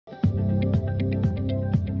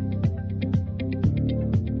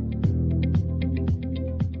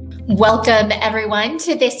Welcome, everyone,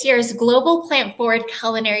 to this year's Global Plant Forward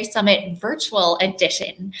Culinary Summit virtual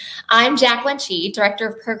edition. I'm Jacqueline Chi, Director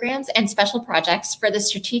of Programs and Special Projects for the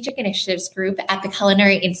Strategic Initiatives Group at the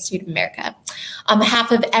Culinary Institute of America. On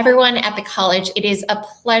behalf of everyone at the college, it is a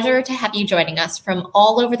pleasure to have you joining us from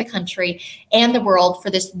all over the country and the world for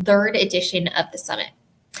this third edition of the summit.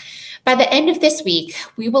 By the end of this week,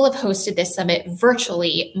 we will have hosted this summit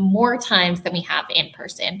virtually more times than we have in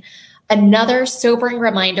person. Another sobering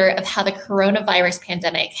reminder of how the coronavirus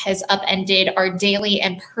pandemic has upended our daily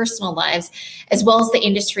and personal lives, as well as the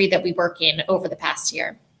industry that we work in over the past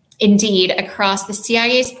year. Indeed, across the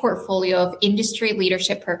CIA's portfolio of industry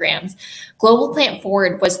leadership programs, Global Plant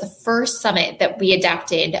Forward was the first summit that we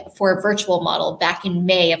adapted for a virtual model back in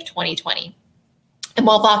May of 2020. And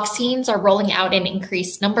while vaccines are rolling out in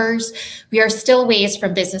increased numbers, we are still ways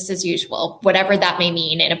from business as usual, whatever that may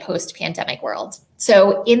mean in a post-pandemic world.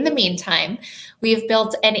 So in the meantime, we have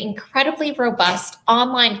built an incredibly robust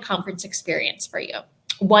online conference experience for you,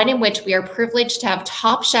 one in which we are privileged to have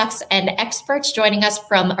top chefs and experts joining us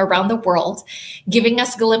from around the world, giving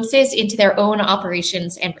us glimpses into their own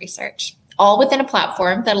operations and research, all within a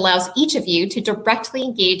platform that allows each of you to directly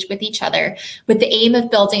engage with each other with the aim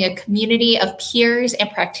of building a community of peers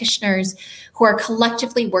and practitioners who are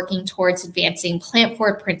collectively working towards advancing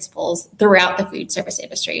plant-forward principles throughout the food service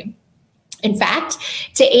industry. In fact,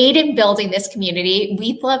 to aid in building this community,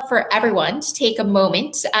 we'd love for everyone to take a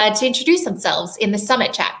moment to introduce themselves in the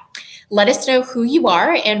summit chat. Let us know who you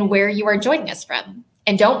are and where you are joining us from.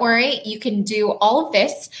 And don't worry, you can do all of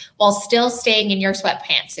this while still staying in your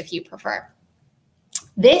sweatpants if you prefer.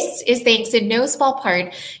 This is thanks in no small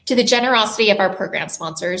part to the generosity of our program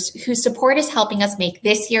sponsors, whose support is helping us make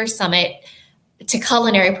this year's summit to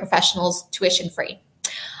culinary professionals tuition-free.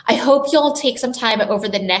 I hope you'll take some time over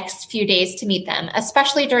the next few days to meet them,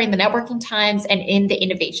 especially during the networking times and in the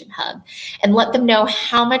Innovation Hub, and let them know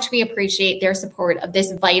how much we appreciate their support of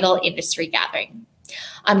this vital industry gathering.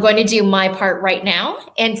 I'm going to do my part right now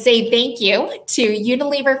and say thank you to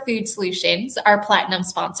Unilever Food Solutions, our platinum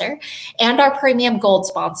sponsor, and our premium gold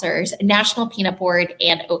sponsors, National Peanut Board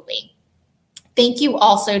and Oatly. Thank you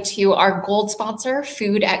also to our gold sponsor,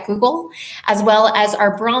 Food at Google, as well as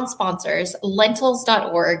our bronze sponsors,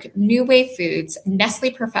 Lentils.org, New Wave Foods,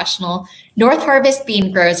 Nestle Professional, North Harvest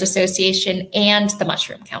Bean Growers Association, and the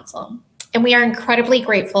Mushroom Council. And we are incredibly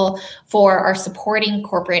grateful for our supporting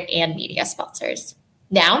corporate and media sponsors.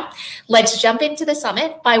 Now, let's jump into the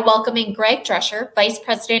summit by welcoming Greg Drescher, Vice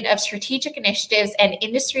President of Strategic Initiatives and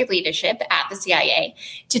Industry Leadership at the CIA,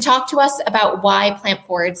 to talk to us about why Plant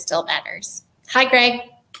Forward still matters. Hi, Greg.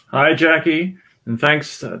 Hi, Jackie, and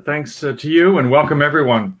thanks to you, and welcome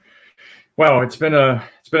everyone. Well, it's been a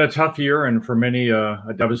tough year, and for many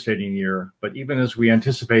a devastating year. But even as we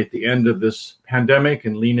anticipate the end of this pandemic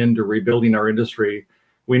and lean into rebuilding our industry,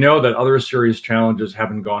 we know that other serious challenges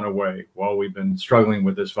haven't gone away while we've been struggling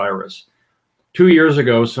with this virus. 2 years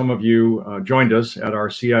ago, some of you joined us at our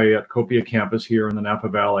CIA at Copia campus here in the Napa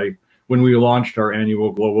Valley when we launched our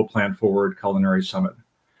annual Global Plant Forward Culinary Summit.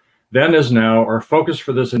 Then as now, our focus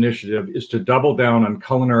for this initiative is to double down on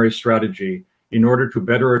culinary strategy in order to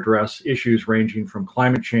better address issues ranging from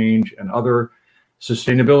climate change and other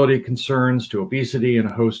sustainability concerns to obesity and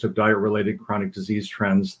a host of diet-related chronic disease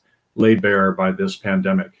trends laid bare by this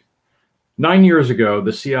pandemic. 9 years ago,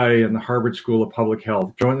 the CIA and the Harvard School of Public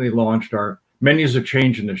Health jointly launched our Menus of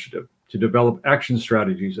Change initiative to develop action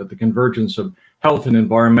strategies at the convergence of health and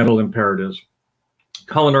environmental imperatives,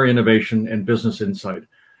 culinary innovation, and business insight.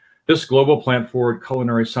 This Global Plant Forward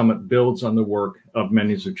Culinary Summit builds on the work of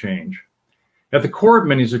Menus of Change. At the core of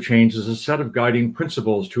Menus of Change is a set of guiding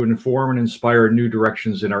principles to inform and inspire new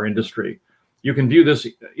directions in our industry. You can view this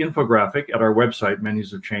infographic at our website,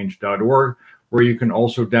 menusofchange.org, where you can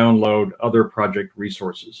also download other project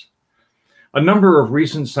resources. A number of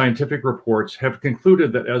recent scientific reports have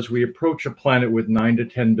concluded that as we approach a planet with 9 to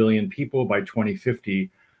 10 billion people by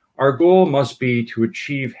 2050, our goal must be to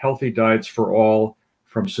achieve healthy diets for all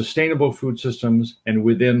from sustainable food systems and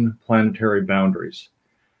within planetary boundaries.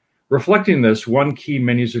 Reflecting this, one key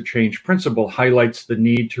Menus of Change principle highlights the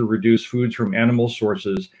need to reduce foods from animal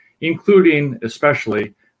sources, including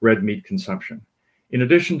especially red meat consumption. In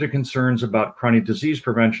addition to concerns about chronic disease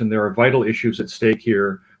prevention, there are vital issues at stake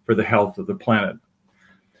here for the health of the planet.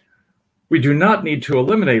 We do not need to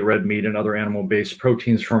eliminate red meat and other animal-based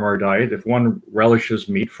proteins from our diet if one relishes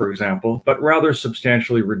meat, for example, but rather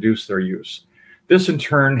substantially reduce their use. This in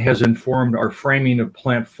turn has informed our framing of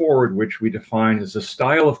Plant Forward, which we define as a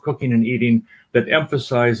style of cooking and eating that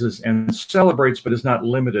emphasizes and celebrates but is not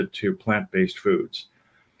limited to plant-based foods.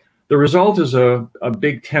 The result is a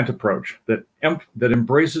big tent approach that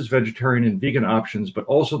embraces vegetarian and vegan options, but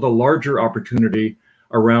also the larger opportunity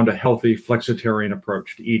around a healthy flexitarian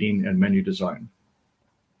approach to eating and menu design.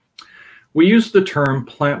 We use the term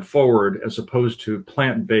plant-forward as opposed to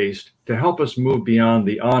plant-based to help us move beyond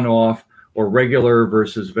the on-off or regular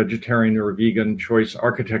versus vegetarian or vegan choice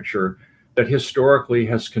architecture that historically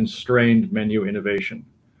has constrained menu innovation.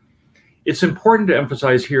 It's important to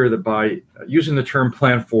emphasize here that by using the term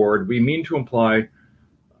plant-forward, we mean to imply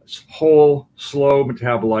whole, slow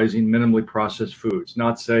metabolizing, minimally processed foods,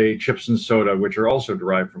 not say chips and soda, which are also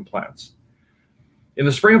derived from plants. In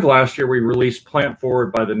the spring of last year, we released Plant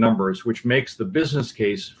Forward by the Numbers, which makes the business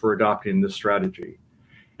case for adopting this strategy.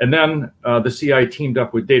 And then the CI teamed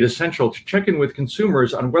up with Data Central to check in with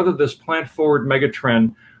consumers on whether this Plant Forward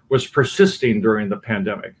megatrend was persisting during the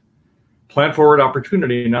pandemic. Plant Forward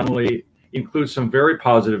opportunity not only includes some very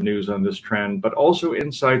positive news on this trend, but also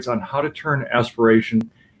insights on how to turn aspiration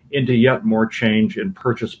into yet more change in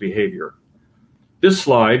purchase behavior. This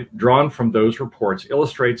slide, drawn from those reports,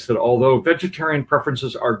 illustrates that although vegetarian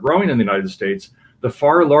preferences are growing in the United States, the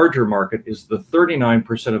far larger market is the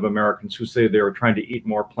 39% of Americans who say they are trying to eat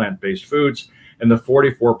more plant-based foods, and the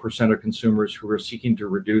 44% of consumers who are seeking to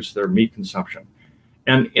reduce their meat consumption.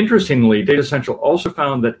 And interestingly, Data Central also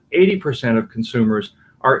found that 80% of consumers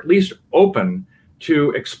are at least open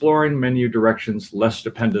to exploring menu directions less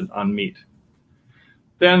dependent on meat.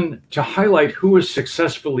 Then, to highlight who is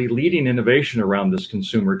successfully leading innovation around this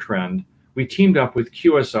consumer trend, we teamed up with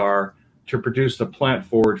QSR to produce the Plant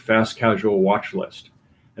Forward Fast Casual Watch List.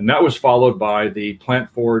 And that was followed by the Plant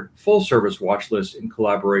Forward Full Service Watch List in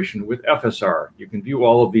collaboration with FSR. You can view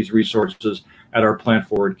all of these resources at our Plant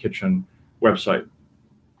Forward Kitchen website.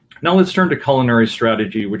 Now let's turn to culinary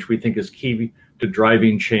strategy, which we think is key to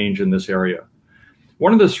driving change in this area.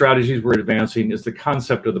 One of the strategies we're advancing is the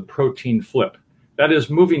concept of the protein flip. That is,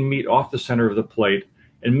 moving meat off the center of the plate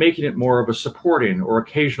and making it more of a supporting or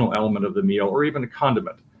occasional element of the meal, or even a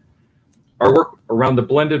condiment. Our work around the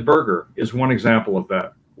blended burger is one example of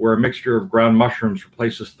that, where a mixture of ground mushrooms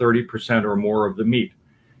replaces 30% or more of the meat.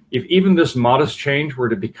 If even this modest change were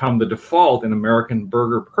to become the default in American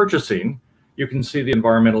burger purchasing, you can see the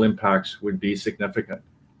environmental impacts would be significant.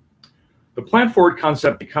 The plant-forward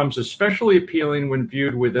concept becomes especially appealing when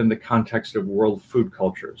viewed within the context of world food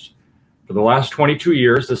cultures. For the last 22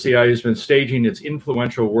 years, the CI has been staging its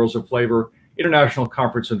influential Worlds of Flavor International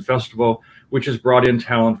Conference and Festival, which has brought in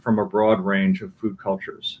talent from a broad range of food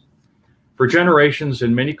cultures. For generations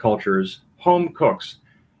in many cultures, home cooks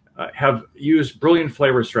have used brilliant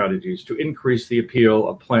flavor strategies to increase the appeal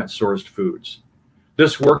of plant-sourced foods.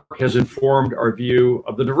 This work has informed our view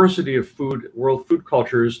of the diversity of world food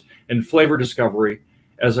cultures and flavor discovery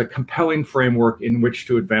as a compelling framework in which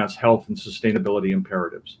to advance health and sustainability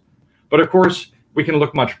imperatives. But of course, we can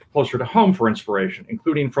look much closer to home for inspiration,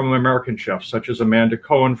 including from American chefs such as Amanda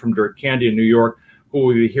Cohen from Dirt Candy in New York, who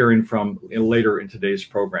we'll be hearing from later in today's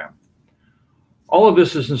program. All of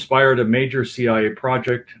this has inspired a major CIA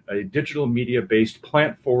project, a digital media-based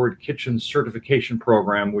plant-forward kitchen certification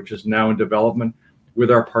program, which is now in development with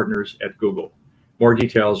our partners at Google. More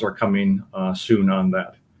details are coming soon on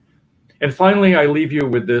that. And finally, I leave you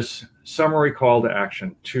with this summary call to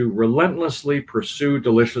action: to relentlessly pursue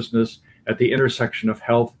deliciousness at the intersection of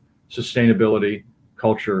health, sustainability,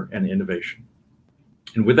 culture, and innovation.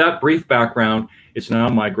 And with that brief background, it's now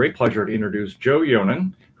my great pleasure to introduce Joe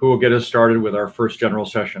Yonan, who will get us started with our first general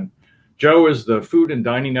session. Joe is the food and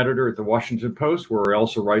dining editor at the Washington Post, where he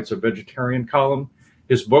also writes a vegetarian column.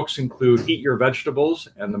 His books include Eat Your Vegetables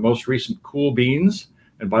and the most recent Cool Beans.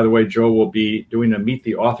 And by the way, Joe will be doing a Meet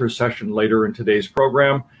the Author session later in today's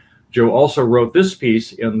program. Joe also wrote this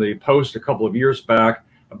piece in the Post a couple of years back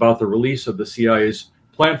about the release of the CIA's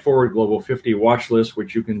Plant Forward Global 50 watch list,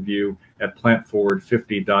 which you can view at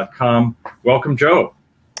plantforward50.com. Welcome, Joe.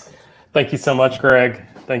 Thank you so much, Greg.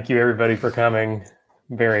 Thank you, everybody, for coming.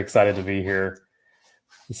 I'm very excited to be here.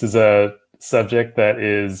 This is a subject that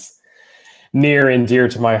is near and dear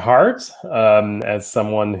to my heart as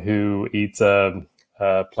someone who eats a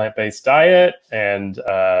plant-based diet, and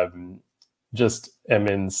just am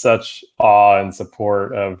in such awe and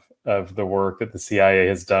support of the work that the CIA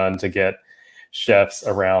has done to get chefs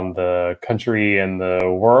around the country and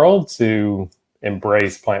the world to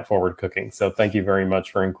embrace plant-forward cooking. So thank you very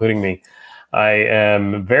much for including me. I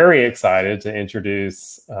am very excited to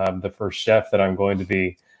introduce the first chef that I'm going to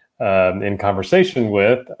be in conversation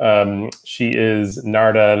with. She is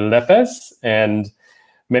Narda Lepes, and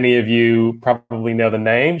many of you probably know the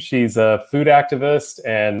name. She's a food activist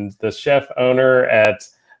and the chef owner at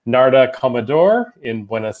Narda Comedor in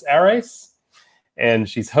Buenos Aires. and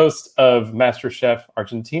she's host of MasterChef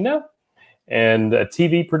Argentina and a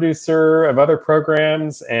TV producer of other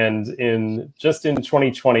programs. And in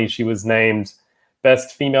 2020, she was named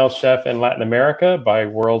Best Female Chef in Latin America by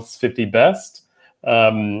World's 50 Best,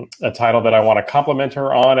 a title that I want to compliment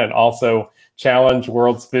her on, and also challenge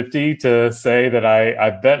World's 50 to say that I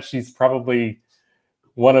bet she's probably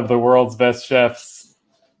one of the world's best chefs,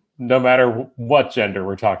 no matter what gender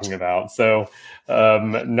we're talking about. So,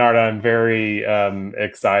 Narda, I'm very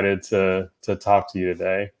excited to talk to you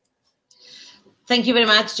today. Thank you very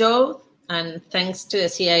much, Joe. And thanks to the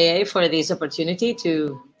CIA for this opportunity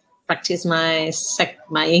to practice my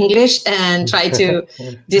English and try to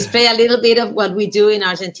display a little bit of what we do in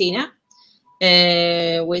Argentina,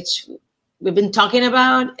 which we've been talking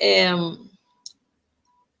about.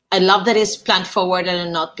 I love that it's plant forward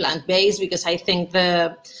and not plant based, because I think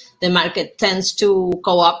the market tends to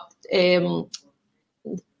co-opt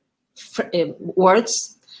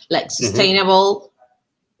words like sustainable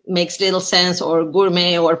makes little sense, or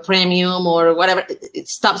gourmet, or premium, or whatever. It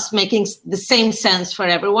stops making the same sense for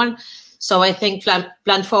everyone. So I think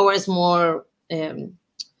plant forward is more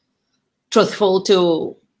truthful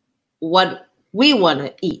to what we want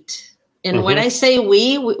to eat. And when I say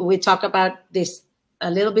we talk about this a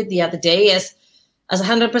little bit the other day, as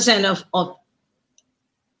 100% of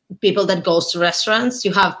people that goes to restaurants,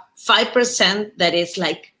 you have 5% that is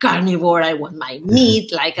like carnivore, I want my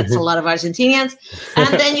meat, like it's a lot of Argentinians.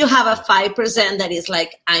 And then you have a 5% that is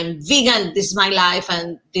like, I'm vegan, this is my life,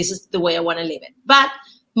 and this is the way I want to live it. But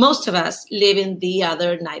most of us live in the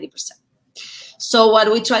other 90%. So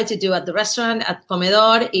what we try to do at the restaurant, at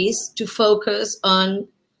Comedor, is to focus on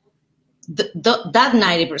that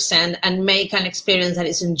 90% and make an experience that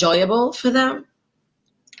is enjoyable for them,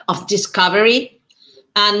 of discovery,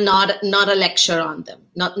 and not a lecture on them,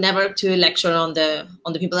 never to lecture on the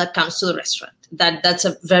people that comes to the restaurant. That's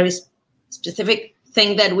a very specific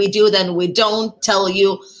thing that we do. Then we don't tell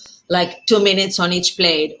you like 2 minutes on each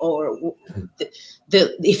plate, or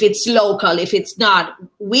if it's local, if it's not.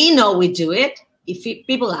 We know we do it. If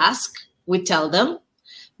people ask, we tell them.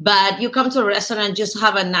 But you come to a restaurant and just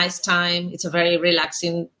have a nice time. It's a very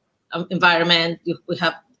relaxing environment. We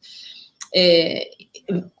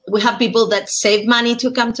have people that save money to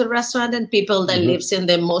come to the restaurant, and people that lives in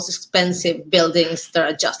the most expensive buildings that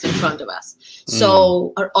are just in front of us.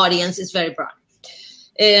 So our audience is very broad.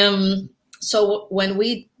 So when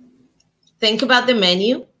we think about the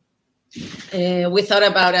menu, we thought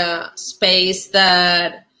about a space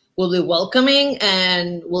that will be welcoming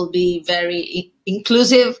and will be very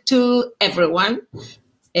inclusive to everyone.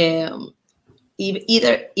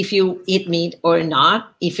 Either if you eat meat or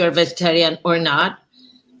not, if you're vegetarian or not.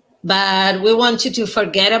 But we want you to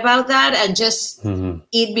forget about that and just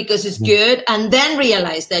eat because it's good, and then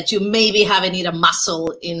realize that you maybe haven't eaten a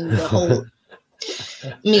mussel in the whole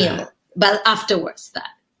meal. But afterwards that.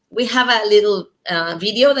 We have a little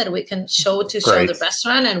video that we can show to show the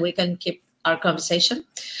restaurant, and we can keep our conversation.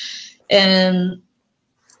 And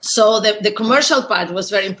so the commercial part was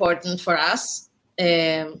very important for us.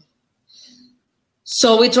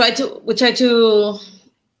 So we try to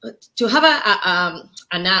have a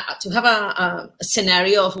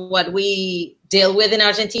scenario of what we deal with in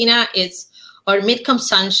Argentina. It's our meat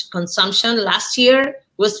consumption last year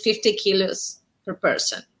was 50 kilos per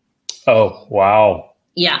person. Oh, wow.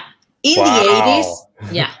 Yeah. In the 80s,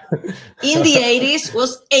 yeah. In the 80s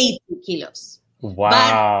was 80 kilos.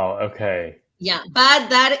 Wow. Okay. Yeah. But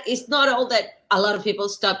that is not all that a lot of people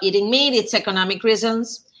stop eating meat. It's economic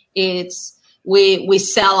reasons. It's we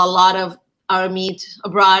sell a lot of our meat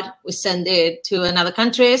abroad. We send it to another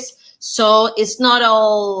countries. So it's not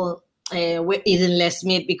all we're eating less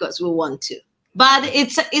meat because we want to. But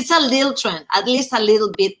it's a little trend, at least a little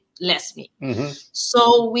bit less meat.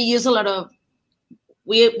 So we use a lot of,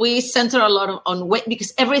 we center a lot on weight,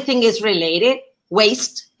 because everything is related.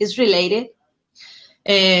 Waste is related.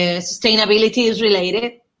 Sustainability is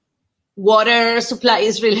related. Water supply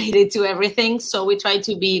is related to everything. So we try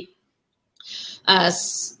to be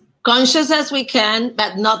as conscious as we can,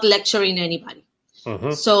 but not lecturing anybody.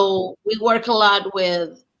 So we work a lot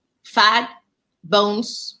with fat,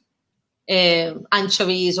 bones,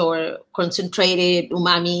 anchovies, or concentrated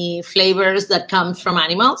umami flavors that come from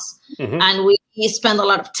animals. And we spend a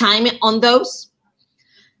lot of time on those.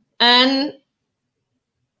 And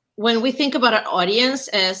when we think about our audience,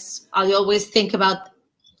 as I always think about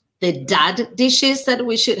the dad dishes that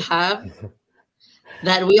we should have,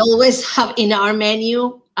 that we always have in our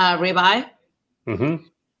menu, ribeye,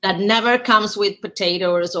 that never comes with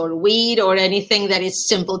potatoes or wheat or anything that is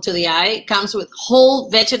simple to the eye. It comes with whole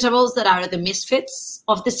vegetables that are the misfits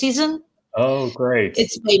of the season. Oh, great.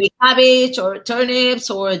 It's maybe cabbage or turnips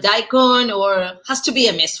or daikon, or has to be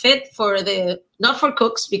a misfit for not for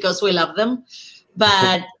cooks because we love them,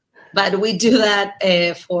 but we do that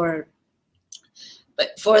for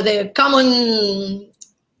the common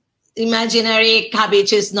imaginary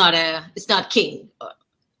cabbage is it's not king.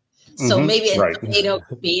 So maybe a tomato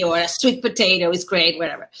could be, or a sweet potato is great,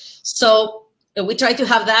 whatever. So we try to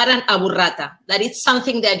have that and a burrata. That it's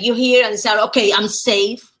something that you hear and say, okay, I'm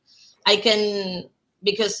safe. I can,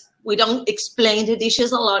 because we don't explain the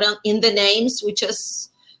dishes a lot in the names. We just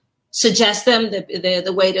suggest them.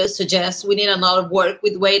 The waiters suggest. We need a lot of work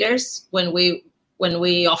with waiters when we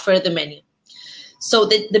offer the menu. So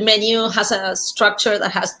the menu has a structure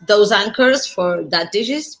that has those anchors for that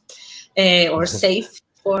dishes, or safe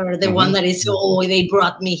for the one that is, oh, they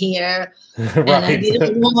brought me here and I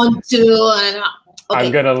didn't want to. And okay.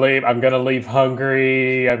 I'm gonna leave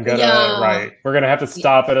hungry. Right. We're gonna have to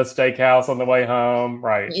stop at a steakhouse on the way home.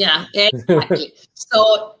 Right. Yeah, exactly.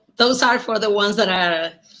 So those are for the ones that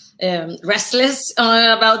are restless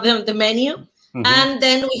about the menu. And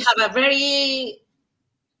then we have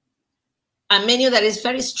a menu that is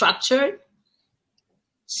very structured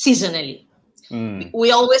seasonally.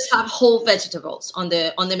 We always have whole vegetables on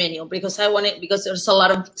the menu because because there's a lot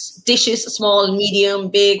of dishes, small, medium,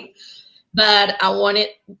 big, but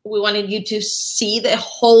we wanted you to see the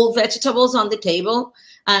whole vegetables on the table.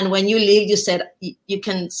 And when you leave, you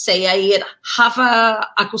can say, I eat half a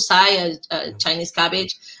akusai, a Chinese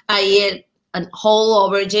cabbage. I eat a whole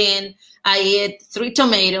aubergine. I eat 3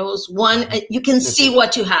 tomatoes. You can see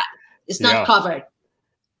what you had. It's not covered.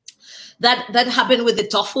 That happened with the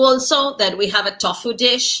tofu also, that we have a tofu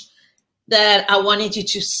dish that I wanted you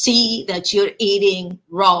to see that you're eating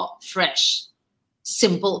raw, fresh,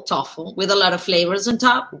 simple tofu with a lot of flavors on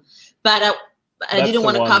top. But I didn't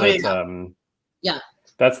want to cover it up.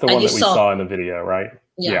 That's the one that we saw in the video, right?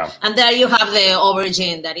 Yeah. And there you have the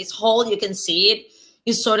aubergine that is whole. You can see it.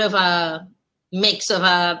 It's sort of a mix of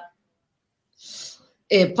a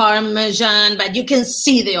Parmesan, but you can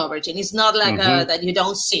see the aubergine. It's not like that you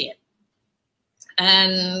don't see it.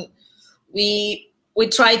 And we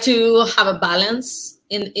try to have a balance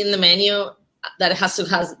in the menu that has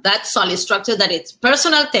that solid structure, that it's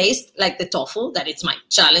personal taste, like the tofu, that it's my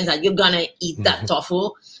challenge, that you're gonna eat that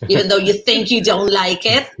tofu, even though you think you don't like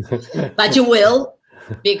it, but you will,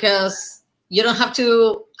 because you don't have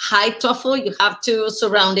to hide tofu. You have to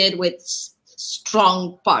surround it with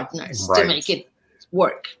strong partners to make it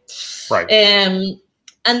work. Right. And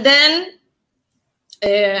then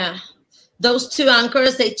those 2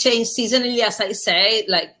 anchors, they change seasonally, as I say,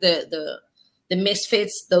 like the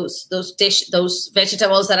misfits, those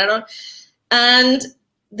vegetables that I don't. And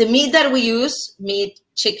the meat that we use, meat,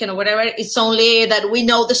 chicken, or whatever, it's only that we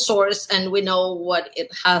know the source and we know what it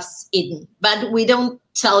has eaten. But we don't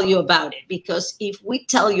tell you about it, because if we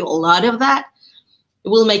tell you a lot of that, it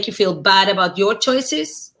will make you feel bad about your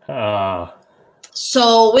choices.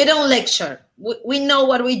 So we don't lecture. We know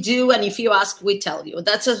what we do, and if you ask, we tell you.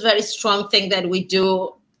 That's a very strong thing that we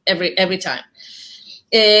do every time.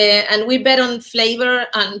 And we bet on flavor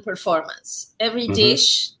and performance. Every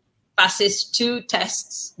dish passes 2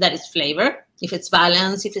 tests. That is flavor, if it's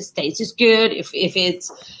balanced, if its taste is good, if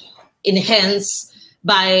it's enhanced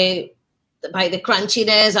by the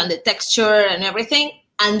crunchiness and the texture and everything,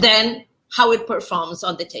 and then how it performs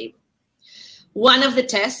on the table. One of the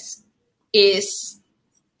tests is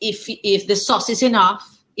if the sauce is enough,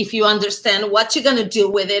 if you understand what you're going to do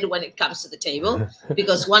with it when it comes to the table.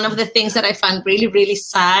 Because one of the things that I find really, really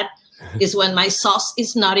sad is when my sauce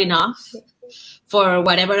is not enough for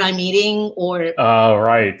whatever I'm eating, or...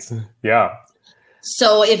 right. Yeah.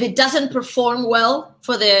 So if it doesn't perform well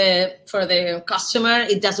for the customer,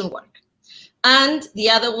 it doesn't work. And the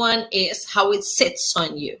other one is how it sits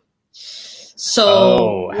on you.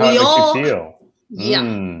 So how it makes you feel.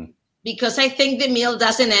 Yeah. Because I think the meal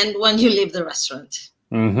doesn't end when you leave the restaurant.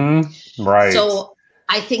 Right. So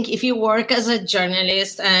I think if you work as a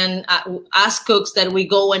journalist, and as cooks that we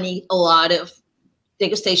go and eat a lot of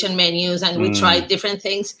degustation menus and we try different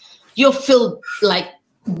things, you'll feel like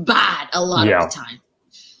bad a lot of the time.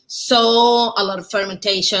 So a lot of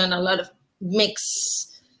fermentation, a lot of mix.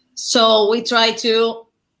 So we try to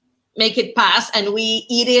make it pass, and we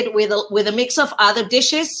eat it with a mix of other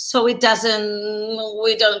dishes, so we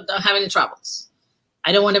don't have any troubles.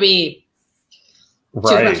 I don't want to be too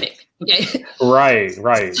graphic. Okay. Right.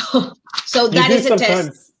 So that is a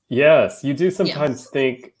test. Yes, you do sometimes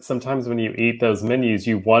think, sometimes when you eat those menus,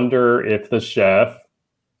 you wonder if the chef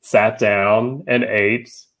sat down and ate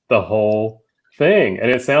the whole thing. And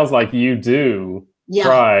it sounds like you do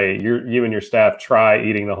try, you and your staff try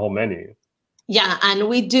eating the whole menu. Yeah, and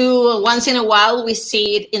we do once in a while, we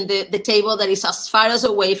sit in the table that is as far as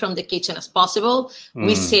away from the kitchen as possible.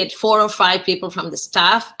 We sit 4 or 5 people from the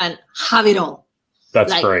staff and have it all.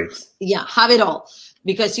 That's great. Yeah, have it all.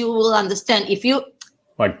 Because you will understand if you...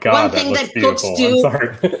 My God, one thing that cooks do... I'm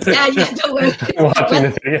sorry. Yeah, don't worry. Watching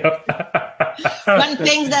the video. One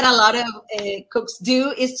thing that a lot of cooks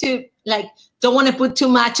do is to don't want to put too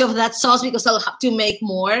much of that sauce because I'll have to make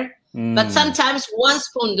more. But sometimes 1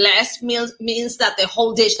 spoon less means that the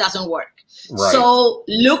whole dish doesn't work. Right. So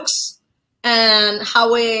looks and how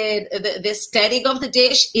the aesthetic of the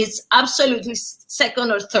dish is absolutely second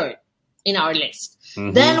or third in our list.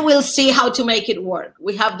 Then we'll see how to make it work.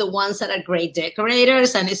 We have the ones that are great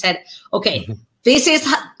decorators, and they said, okay, this is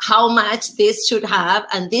how much this should have,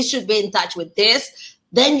 and this should be in touch with this.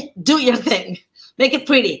 Then do your thing. Make it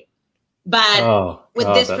pretty, but with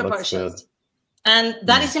these proportions. And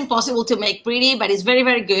that is impossible to make pretty, but it's very,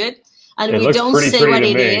 very good. And we don't say what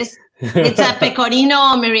it is. It's a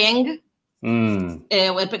pecorino meringue,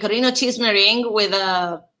 a pecorino cheese meringue with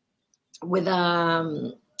a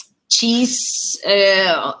cheese,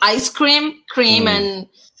 ice cream, and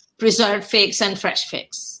preserved figs and fresh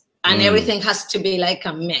figs. And everything has to be like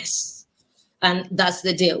a mess. And that's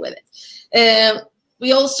the deal with it.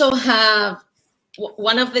 We also have,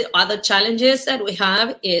 one of the other challenges that we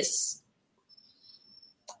have is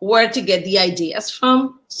where to get the ideas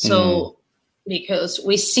from. So because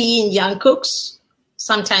we see in young cooks,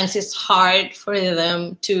 sometimes it's hard for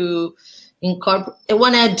them to incorporate. They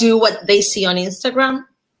want to do what they see on Instagram.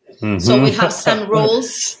 So we have some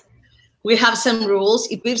rules.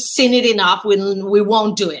 If we've seen it enough, we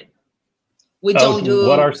won't do it. We don't do.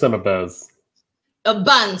 What are some of those?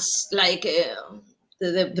 Buns, like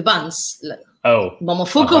the buns.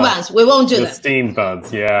 Momofuku buns. We won't do them. The steamed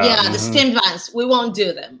buns, yeah. Yeah, the steamed buns. We won't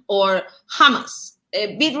do them. Or hummus,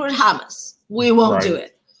 beetroot hummus. We won't do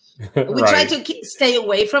it. We try to stay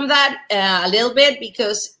away from that a little bit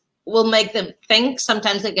because we'll make them think.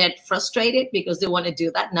 Sometimes they get frustrated because they want to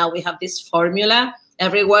do that. Now we have this formula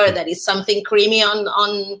everywhere that is something creamy on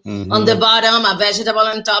the bottom, a vegetable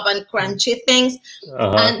on top, and crunchy things.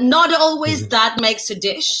 And not always that makes a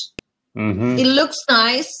dish. It looks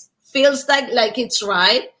nice, feels like it's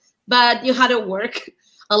right, but you had to work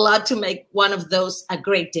a lot to make one of those a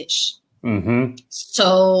great dish.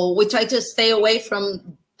 So we try to stay away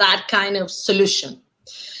from that kind of solution.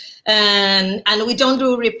 And we don't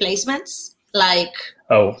do replacements like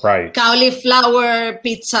cauliflower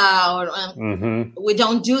pizza or we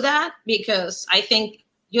don't do that because I think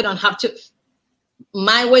you don't have to.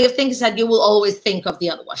 My way of thinking is that you will always think of the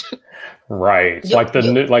other one. Like the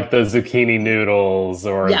zucchini noodles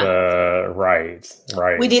or the right.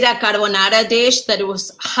 We did a carbonara dish that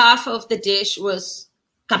was half of the dish was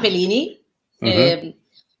capellini,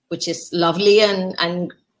 which is lovely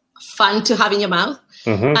and fun to have in your mouth.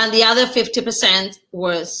 And the other 50%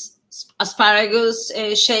 was asparagus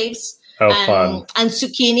shapes and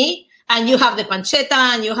zucchini. And you have the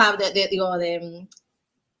pancetta and you have the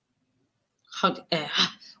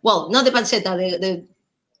not the pancetta, the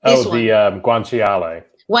guanciale.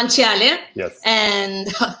 Guanciale. Yes. And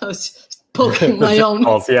I was poking my own.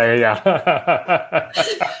 Yeah.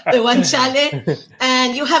 The guanciale.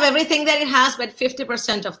 And you have everything that it has, but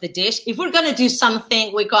 50% of the dish. If we're going to do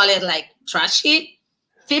something, we call it like trashy,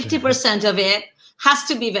 50% of it has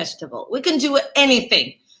to be vegetable. We can do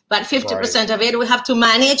anything, but 50% of it, we have to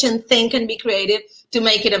manage and think and be creative to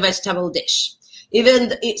make it a vegetable dish.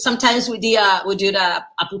 Even sometimes we do a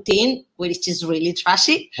poutine, which is really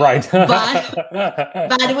trashy. But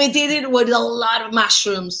we did it with a lot of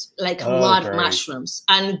mushrooms, like a lot of mushrooms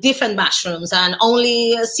and different mushrooms and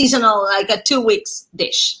only seasonal, like a 2 weeks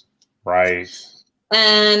dish.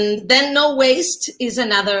 And then no waste is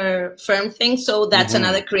another firm thing. So that's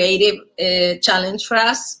another creative challenge for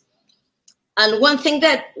us. And one thing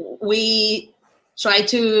that we try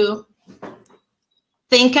to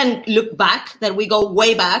think and look back, that we go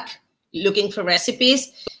way back looking for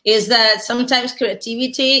recipes, is that sometimes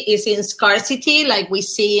creativity is in scarcity, like we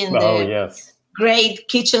see in the great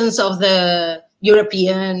kitchens of the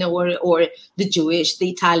European or the Jewish, the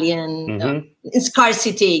Italian. In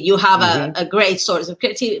scarcity, you have a great source of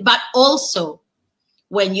creativity, but also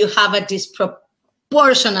when you have a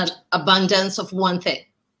disproportionate abundance of one thing,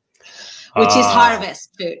 which is harvest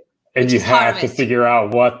food. And you have to figure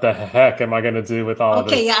out what the heck am I going to do with all of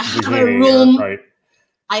this? Okay,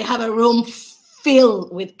 I have a room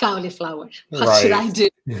filled with cauliflower. What should I do?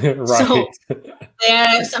 So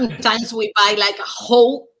there, sometimes we buy like a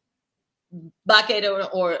whole bucket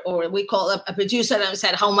or we call a producer and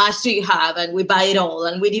said, how much do you have? And we buy it all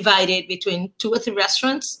and we divide it between 2 or 3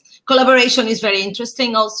 restaurants, Collaboration is very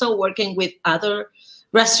interesting. Also working with other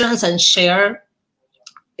restaurants and share,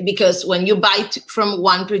 because when you buy from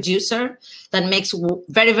one producer that makes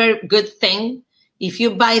very, very good thing, if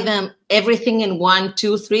you buy them everything in 1,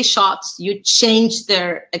 2, 3 shots, you change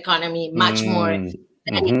their economy much more than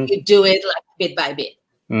if you do it like bit by bit.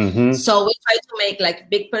 So we try to make like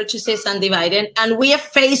big purchases and divide it. And we are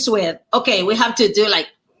faced with, okay, we have to do like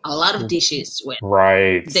a lot of dishes with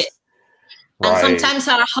this. And sometimes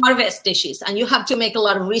are harvest dishes, and you have to make a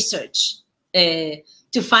lot of research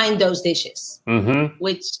to find those dishes,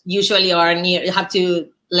 which usually are near. You have to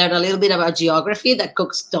learn a little bit about geography that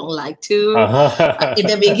cooks don't like to in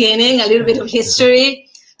the beginning, a little bit of history.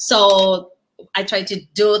 So I try to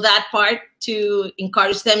do that part to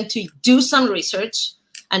encourage them to do some research.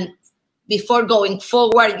 And before going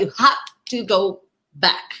forward, you have to go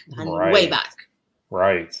back and way back.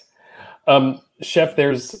 Right. Chef,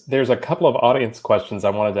 there's a couple of audience questions I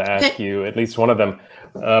wanted to ask you, at least one of them.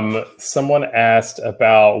 Someone asked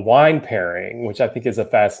about wine pairing, which I think is a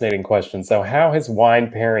fascinating question. So how has wine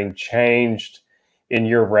pairing changed in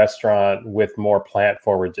your restaurant with more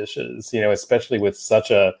plant-forward dishes, especially with such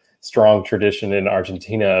a strong tradition in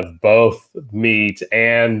Argentina of both meat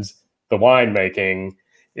and the winemaking?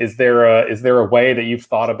 Is there a way that you've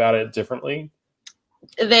thought about it differently?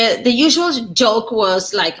 The usual joke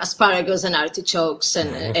was like asparagus and artichokes and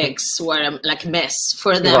eggs were like a mess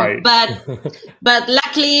for them. But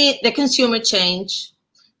luckily the consumer changed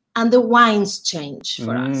and the wines change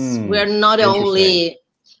for us. We're not only,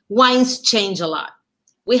 wines change a lot.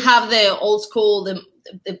 We have the old school,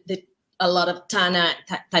 a lot of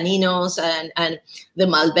tanninos and the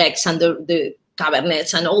Malbecs and the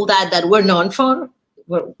Cabernets and all that we're known for.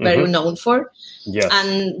 We're very known for. Yes.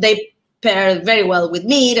 And they pair very well with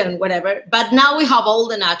meat and whatever. But now we have all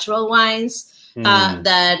the natural wines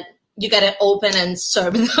that you gotta open and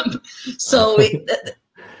serve them. So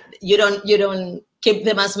you don't keep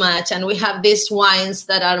them as much. And we have these wines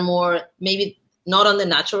that are more maybe not on the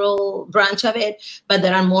natural branch of it, but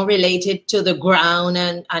that are more related to the ground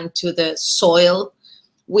and to the soil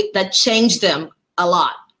that change them a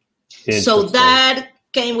lot. So that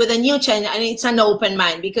came with a new change, and it's an open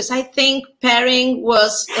mind, because I think pairing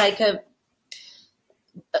was like a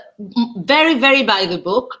very, very by the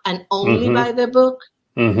book and only by the book.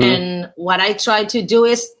 And what I try to do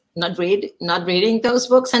is not reading those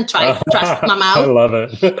books and try to trust my mouth. I love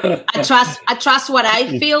it. I trust what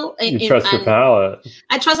I feel. You trust your palate.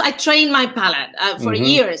 I train my palate for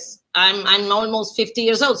years. I'm almost 50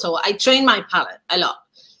 years old, so I train my palate a lot.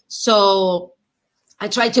 So I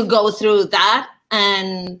try to go through that,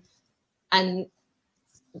 and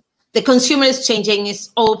the consumer is changing,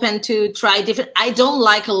 is open to try different. I don't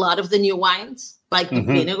like a lot of the new wines, like the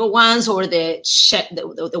vinegar ones or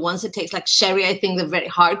the ones that taste like sherry. I think they're very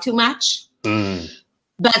hard to match.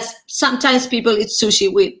 But sometimes people eat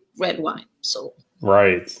sushi with red wine. So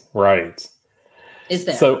right. Is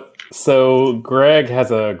there? So Greg has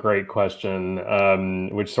a great question,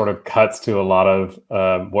 which sort of cuts to a lot of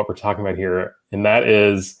what we're talking about here. And that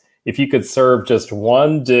is, if you could serve just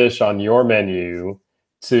one dish on your menu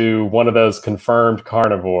to one of those confirmed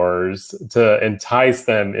carnivores to entice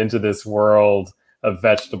them into this world of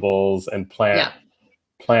vegetables and plant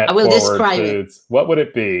I will describe foods, what would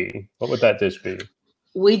it be? What would that dish be?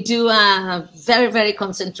 We do a very, very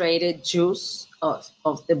concentrated juice of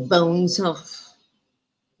the bones of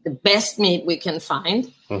the best meat we can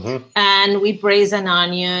find. And we braise an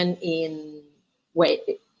onion in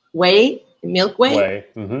milk whey.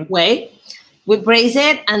 We braise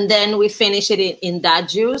it, and then we finish it in that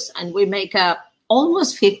juice, and we make a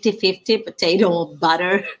almost 50-50 potato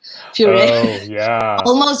butter puree. Oh, yeah.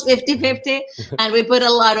 Almost 50-50. And we put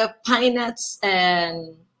a lot of pine nuts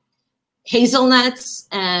and hazelnuts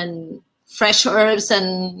and fresh herbs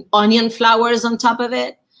and onion flowers on top of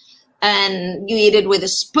it. And you eat it with a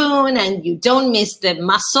spoon, and you don't miss the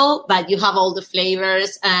muscle, but you have all the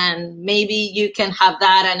flavors. And maybe you can have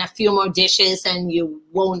that and a few more dishes, and you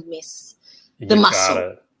won't miss the muscle. Got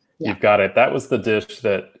it. You've got it. That was the dish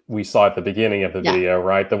that we saw at the beginning of the video,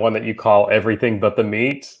 right? The one that you call everything but the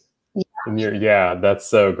meat. And that's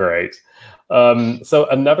so great. So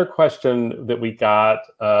another question that we got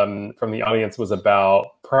from the audience was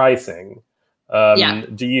about pricing.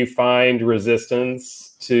 Do you find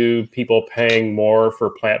resistance to people paying more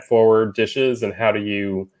for plant-forward dishes, and how do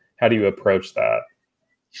you approach that?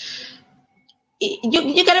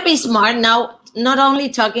 You gotta be smart now. Not only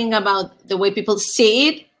talking about the way people see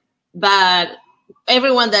it, but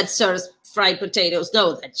everyone that serves fried potatoes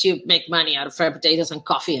know that you make money out of fried potatoes and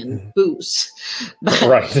coffee and booze. But,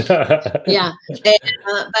 Right. yeah.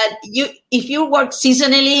 But if you work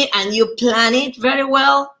seasonally and you plan it very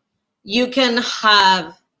well, you can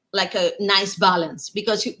have like a nice balance,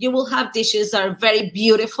 because you will have dishes that are very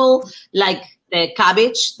beautiful, like the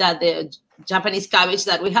cabbage, that the Japanese cabbage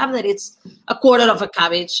that we have, that it's a quarter of a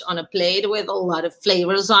cabbage on a plate with a lot of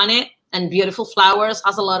flavors on it and beautiful flowers,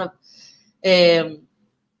 has a lot of,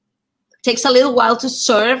 takes a little while to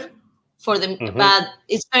serve for them, but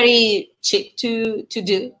it's very cheap to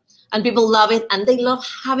do. And people love it, and they love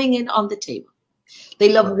having it on the table. They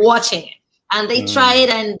love watching it, and they try it,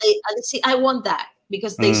 and they say, I want that,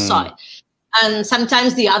 because they saw it. And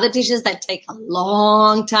sometimes the other dishes that take a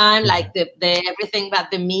long time, like the everything but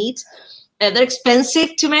the meat, they're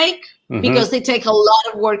expensive to make because they take a lot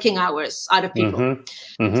of working hours out of people.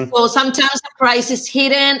 So sometimes the price is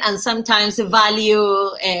hidden, and sometimes the value,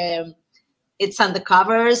 it's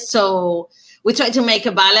undercover. So we try to make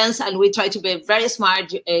a balance, and we try to be very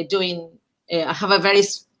smart doing. I have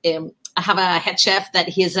a head chef that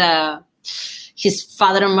his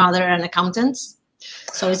father and mother are accountants.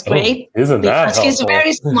 So it's great. Isn't that because he's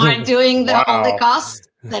very smart doing all the costs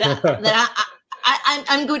that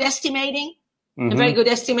I'm good estimating. I'm very good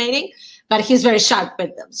estimating, but he's very sharp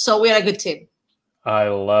with them. So we're a good team. I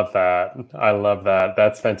love that. I love that.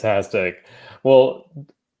 That's fantastic. Well,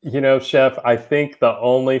 you know, Chef, I think the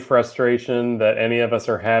only frustration that any of us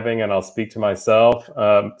are having, and I'll speak for myself,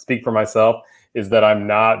 is that I'm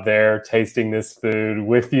not there tasting this food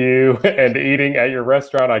with you and eating at your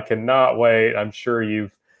restaurant. I cannot wait. I'm sure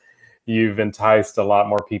you've enticed a lot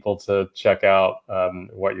more people to check out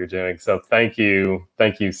what you're doing. So thank you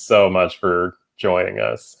so much for joining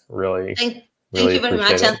us. Really, thank you very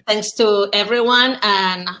much, and thanks to everyone.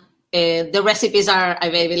 And the recipes are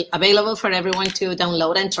available for everyone to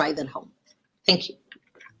download and try at home. Thank you.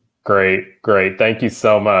 Great. Thank you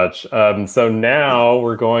so much. So now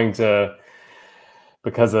we're going to,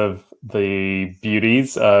 because of the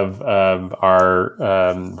beauties of our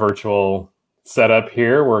virtual setup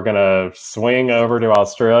here, we're going to swing over to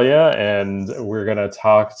Australia, and we're going to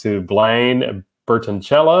talk to Blaine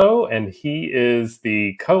Bertoncello, and he is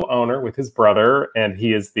the co-owner with his brother, and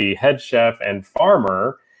he is the head chef and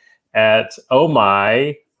farmer at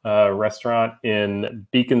O.MY restaurant in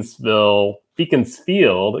Beaconsfield,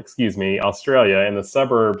 Australia, in the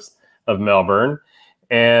suburbs of Melbourne.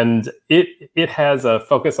 And it has a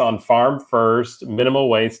focus on farm first, minimal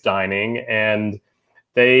waste dining, and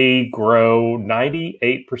they grow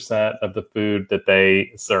 98% of the food that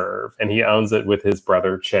they serve. And he owns it with his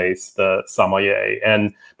brother, Chase, the sommelier.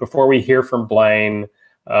 And before we hear from Blaine,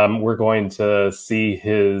 we're going to see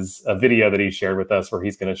a video that he shared with us, where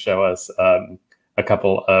he's going to show us a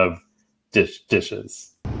couple of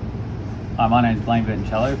dishes. Hi, my name is Blaine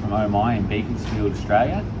Bertoncello from O.MY in Beaconsfield,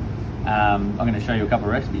 Australia. I'm going to show you a couple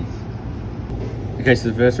of recipes. Okay, so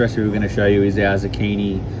the first recipe we're going to show you is our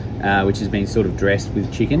zucchini, which has been sort of dressed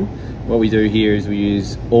with chicken. What we do here is we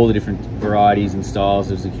use all the different varieties and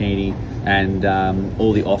styles of zucchini, and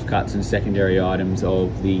all the offcuts and secondary items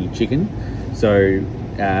of the chicken. So,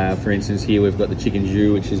 for instance, here we've got the chicken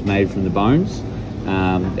jus, which is made from the bones.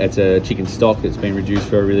 That's a chicken stock that's been reduced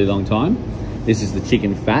for a really long time. This is the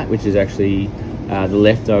chicken fat, which is actually the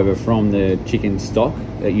leftover from the chicken stock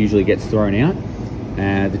that usually gets thrown out.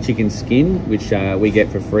 The chicken skin, which we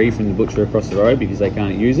get for free from the butcher across the road because they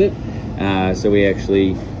can't use it. So we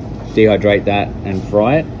actually dehydrate that and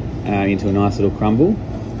fry it into a nice little crumble.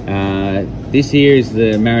 This here is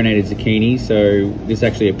the marinated zucchini. So this is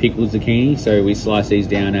actually a pickled zucchini. So we slice these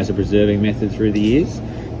down as a preserving method through the years.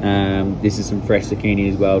 This is some fresh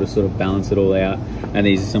zucchini as well to sort of balance it all out. And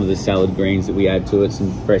these are some of the salad greens that we add to it,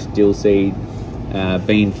 some fresh dill seed,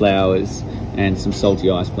 bean flowers, and some salty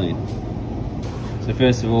ice plant. So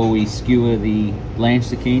first of all, we skewer the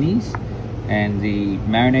blanched zucchinis and the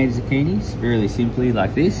marinated zucchinis really simply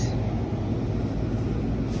like this,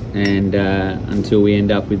 and until we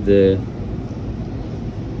end up with the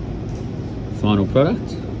final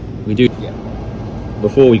product. We do,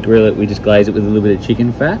 before we grill it, we just glaze it with a little bit of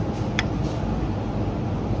chicken fat.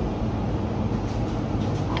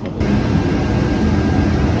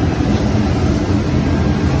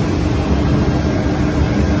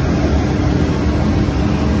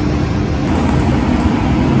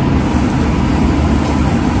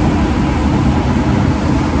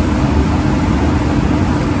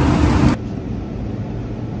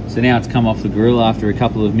 So now it's come off the grill after a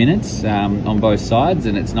couple of minutes on both sides,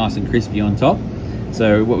 and it's nice and crispy on top.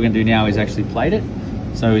 So what we're going to do now is actually plate it.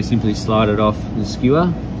 So we simply slide it off the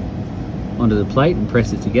skewer onto the plate and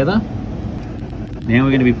press it together. Now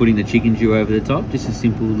we're going to be putting the chicken stew over the top, just a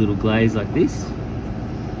simple little glaze like this.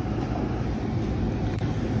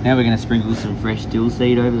 Now we're going to sprinkle some fresh dill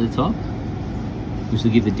seed over the top, which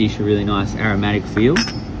will give the dish a really nice aromatic feel.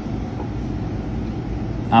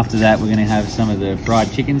 After that, we're going to have some of the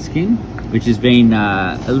fried chicken skin, which has been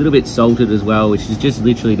a little bit salted as well, which is just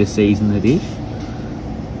literally to season the dish.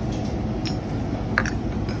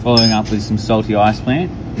 Following up with some salty ice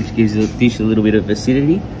plant, which gives the dish a little bit of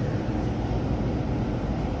acidity.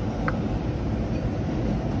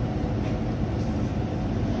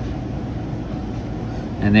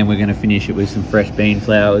 And then we're going to finish it with some fresh bean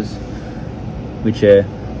flowers, which are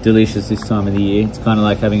delicious this time of the year. It's kind of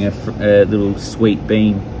like having a little sweet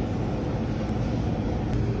bean.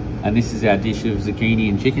 And this is our dish of zucchini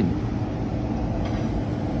and chicken.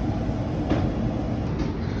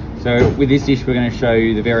 So with this dish, we're going to show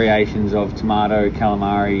you the variations of tomato,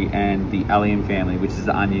 calamari, and the allium family, which is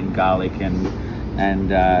the onion, garlic, and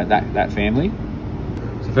that family.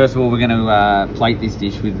 So first of all, we're going to plate this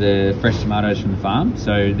dish with the fresh tomatoes from the farm.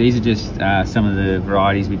 So these are just some of the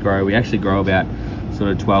varieties we grow. We actually grow about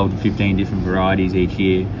sort of 12 to 15 different varieties each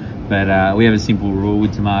year. But we have a simple rule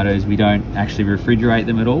with tomatoes. We don't actually refrigerate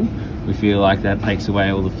them at all. We feel like that takes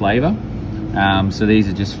away all the flavour. So these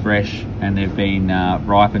are just fresh, and they've been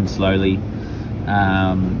ripened slowly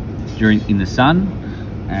in the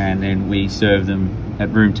sun, and then we serve them at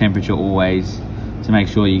room temperature always to make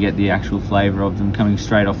sure you get the actual flavour of them coming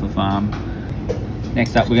straight off the farm.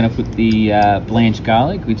 Next up, we're going to put the blanched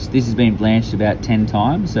garlic, which this has been blanched about 10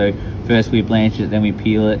 times. So first we blanch it, then we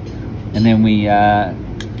peel it, and then we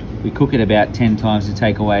cook it about 10 times to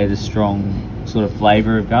take away the strong sort of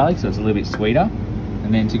flavour of garlic, so it's a little bit sweeter.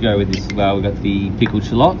 And then to go with this as well, we've got the pickled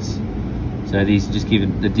shallots. So these just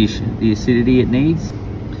give the dish the acidity it needs.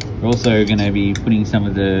 We're also going to be putting some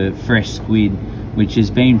of the fresh squid, which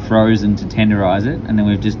has been frozen to tenderise it, and then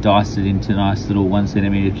we've just diced it into nice little 1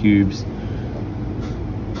 centimetre cubes.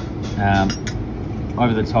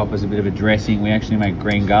 Over the top as a bit of a dressing, we actually make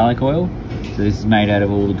green garlic oil. So this is made out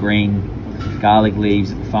of all the green garlic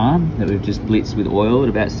leaves at the farm that we've just blitzed with oil at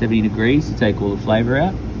about 70 degrees to take all the flavour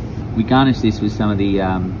out. We garnish this with some of the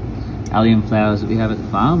allium flowers that we have at the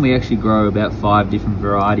farm. We actually grow about 5 different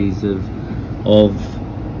varieties of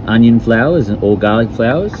onion flowers or garlic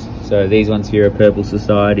flowers. So these ones here are Purple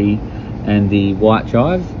Society and the White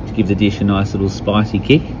Chive, to give the dish a nice little spicy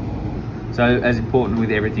kick. So as important with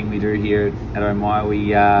everything we do here at O.MY,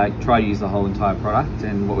 we try to use the whole entire product,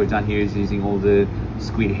 and what we've done here is using all the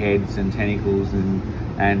squid heads and tentacles and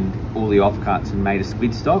all the offcuts and made a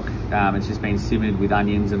squid stock. It's just been simmered with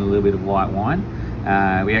onions and a little bit of white wine.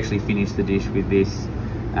 We actually finished the dish with this.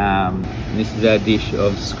 And this is our dish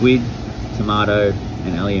of squid, tomato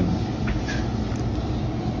and allium.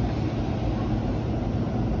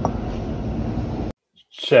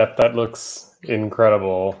 Chef, that looks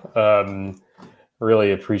incredible.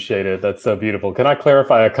 Really appreciate it. That's so beautiful. Can I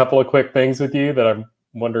clarify a couple of quick things with you that I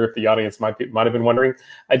wonder if the audience might have been wondering?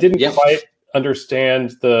 I didn't quite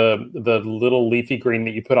understand the little leafy green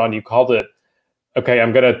that you put on. You called it, okay,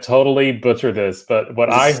 I'm going to totally butcher this, but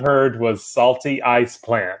what I heard was salty ice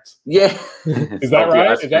plant. Yeah. Is that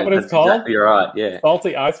right? Is that what it's called? Exactly right, yeah.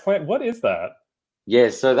 Salty ice plant? What is that? Yeah,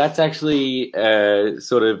 so that's actually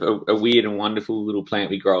sort of a weird and wonderful little plant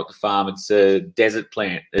we grow at the farm. It's a desert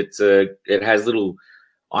plant. It has little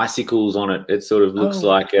icicles on it. It sort of looks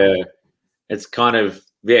like it's kind of,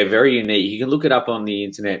 yeah, very unique. You can look it up on the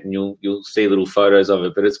internet and you'll see little photos of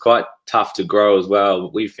it, but it's quite tough to grow as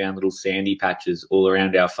well. We found little sandy patches all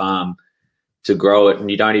around our farm to grow it,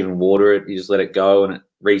 and you don't even water it. You just let it go, and it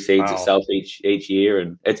reseeds itself each year,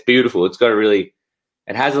 and it's beautiful. It's got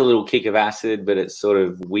it has a little kick of acid, but it's sort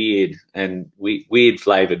of weird and weird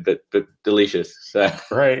flavored, but delicious. So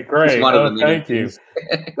great. Thank you.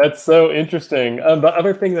 That's so interesting. The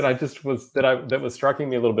other thing that that was striking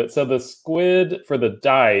me a little bit. So the squid for the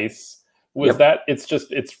dice was that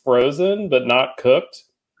it's frozen but not cooked.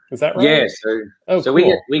 Is that right? Yeah. So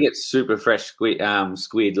cool. we get super fresh squid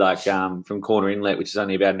like from Corner Inlet, which is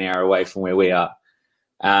only about an hour away from where we are.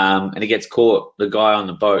 And it gets caught. The guy on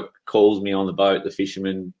the boat calls me on the boat, the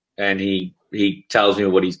fisherman, and he tells me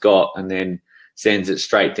what he's got and then sends it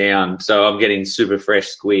straight down. So I'm getting super fresh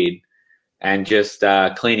squid and just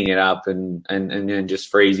cleaning it up and then just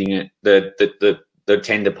freezing it, the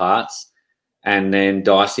tender parts, and then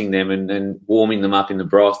dicing them and then warming them up in the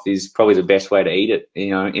broth is probably the best way to eat it,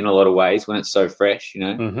 in a lot of ways when it's so fresh,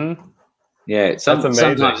 Mm-hmm. Yeah, sometimes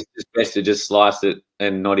it's just best to just slice it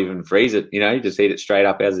and not even freeze it, just eat it straight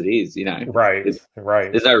up as it is, Right.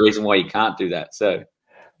 There's no reason why you can't do that. So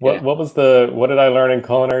What did I learn in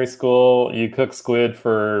culinary school? You cook squid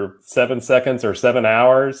for 7 seconds or 7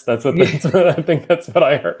 hours. That's what I think that's what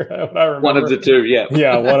I heard. What I remember. One of the two, yeah.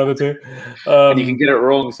 Yeah, one of the two. And you can get it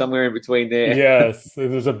wrong somewhere in between there. Yes,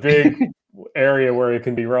 there's a big area where it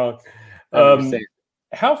can be wrong.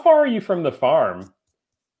 How far are you from the farm?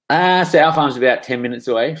 So our farm's about 10 minutes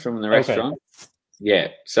away from the restaurant. Yeah,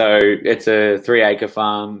 so it's a 3-acre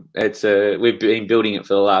farm. We've been building it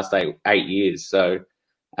for the last eight years. So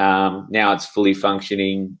now it's fully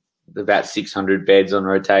functioning. About 600 beds on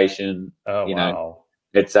rotation. Oh, wow!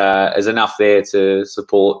 It's there's enough there to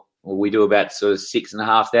support. Well, we do about sort of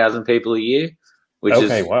 6,500 people a year, which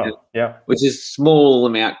which is small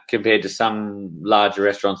amount compared to some larger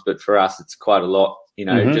restaurants, but for us it's quite a lot.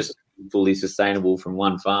 Just fully sustainable from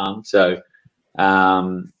one farm. So.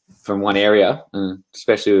 From one area,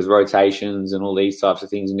 especially with rotations and all these types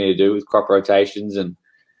of things you need to do with crop rotations. And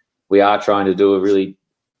we are trying to do a really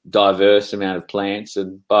diverse amount of plants,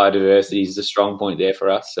 and biodiversity is a strong point there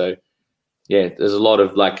for us. So, yeah, there's a lot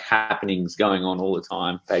of happenings going on all the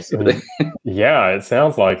time, basically. Yeah, it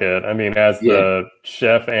sounds like it. I mean, as the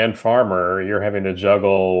chef and farmer, you're having to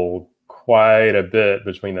juggle quite a bit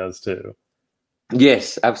between those two.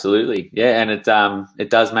 Yes, absolutely. Yeah, and it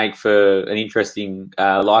does make for an interesting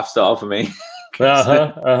lifestyle for me. You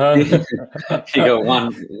got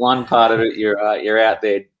one part of it, you're out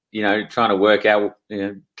there, trying to work out,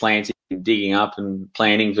 planting, digging up, and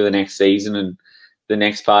planning for the next season, and the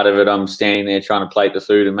next part of it, I'm standing there trying to plate the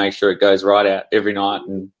food and make sure it goes right out every night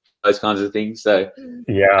and those kinds of things. So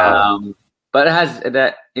but it has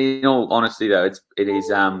that. In all honesty, though, it's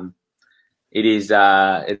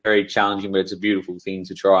very challenging, but it's a beautiful thing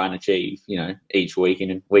to try and achieve, each week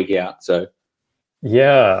in and week out. So,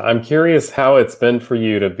 yeah, I'm curious how it's been for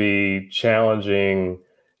you to be challenging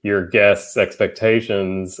your guests'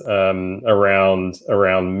 expectations around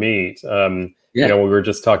meat. We were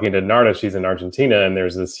just talking to Narda. She's in Argentina, and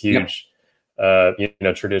there's this huge,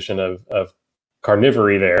 tradition of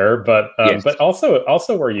carnivory there, but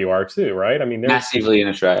also where you are too, right? I mean, massively in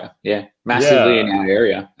Australia, massively in our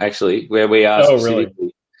area, actually, where we are. Oh, really?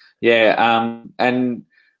 Yeah, and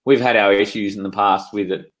we've had our issues in the past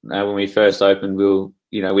with it. When we first opened,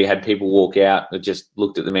 we had people walk out that just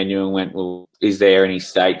looked at the menu and went, "Well, is there any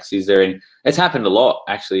steaks? Is there any?" It's happened a lot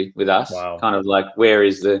actually with us. Wow. Kind of like, where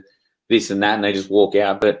is the this and that, and they just walk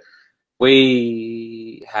out. But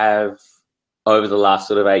we have. Over the last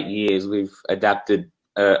sort of 8 years, we've adapted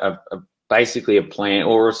basically a plan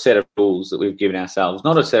or a set of rules that we've given ourselves.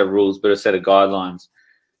 Not a set of rules, but a set of guidelines.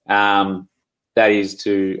 That is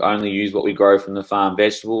to only use what we grow from the farm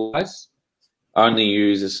vegetable-wise, only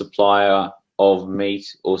use a supplier of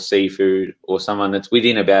meat or seafood or someone that's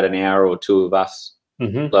within about an hour or two of us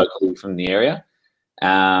locally from the area,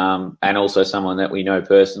 and also someone that we know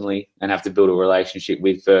personally and have to build a relationship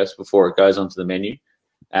with first before it goes onto the menu.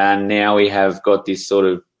 And now we have got this sort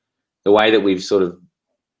of, the way that we've sort of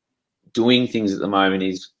doing things at the moment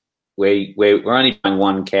is we're only buying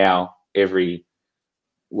one cow every.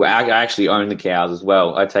 I actually own the cows as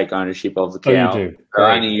well. I take ownership of the cow. Oh, you do?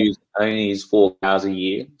 I only use 4 cows a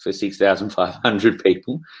year for 6,500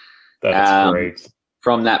 people. That's great.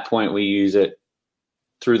 From that point, we use it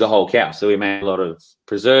through the whole cow. So we make a lot of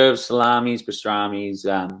preserves, salamis, pastrami's,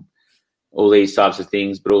 all these types of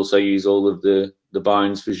things, but also use all of the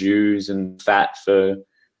bones for jus and fat for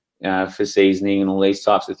seasoning and all these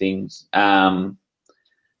types of things.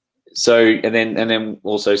 So and then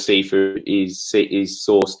also seafood is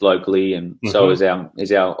sourced locally, and so is our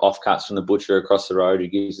offcuts from the butcher across the road who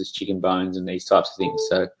gives us chicken bones and these types of things.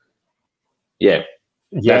 So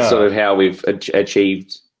that's sort of how we've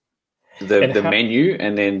achieved the menu,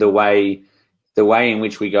 and then the way in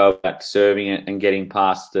which we go about serving it and getting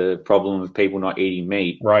past the problem of people not eating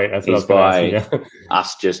meat. Right, that's is by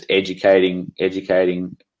us just educating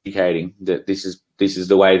that this is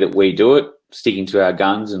the way that we do it, sticking to our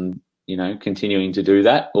guns, and continuing to do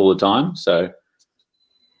that all the time. So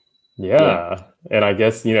and I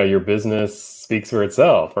guess your business speaks for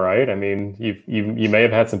itself, right? I mean, you may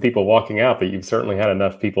have had some people walking out, but you've certainly had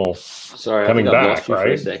enough people coming back, right? For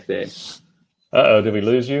a sec there. Did we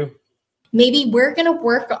lose you? Maybe we're going to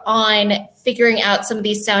work on figuring out some of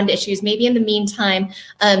these sound issues. Maybe in the meantime,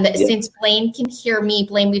 since Blaine can hear me,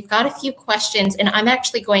 Blaine, we've got a few questions, and I'm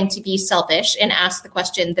actually going to be selfish and ask the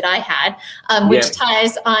question that I had, which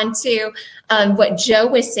ties on to what Joe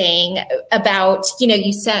was saying about,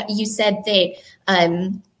 you said that,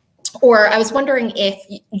 or I was wondering if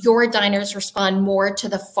your diners respond more to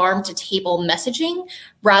the farm to table messaging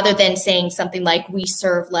rather than saying something like we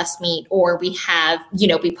serve less meat or we have,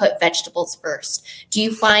 we put vegetables first. Do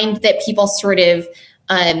you find that people sort of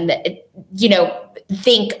you know,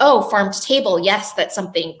 think, oh, farm to table, yes, that's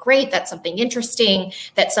something great, that's something interesting,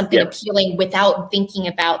 that's something appealing, without thinking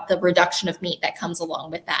about the reduction of meat that comes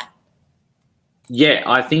along with that. Yeah,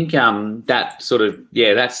 I think that sort of,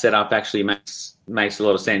 that setup actually makes a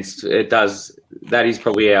lot of sense. It does. That is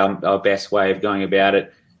probably our best way of going about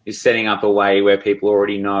it, is setting up a way where people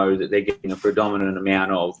already know that they're getting a predominant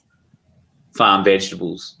amount of farm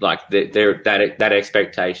vegetables, like that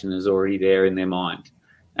expectation is already there in their mind.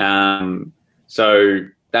 So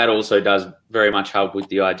that also does very much help with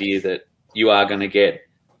the idea that you are going to get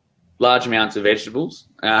large amounts of vegetables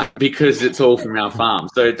because it's all from our farm.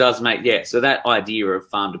 So it does make, so that idea of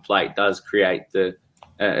farm to plate does create a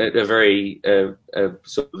very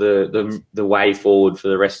sort of the way forward for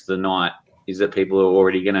the rest of the night, is that people are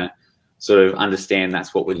already going to sort of understand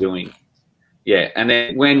that's what we're doing. Yeah, and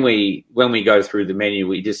then when we go through the menu,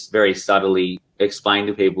 we just very subtly explain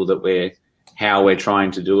to people that how we're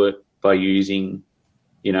trying to do it by using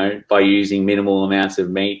minimal amounts of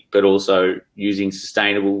meat, but also using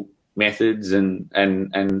sustainable methods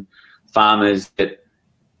and farmers that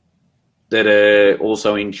are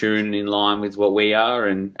also in tune, in line with what we are,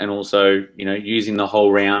 and also, you know, using the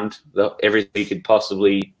whole round, everything we could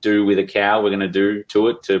possibly do with a cow, we're going to do to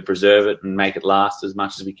it to preserve it and make it last as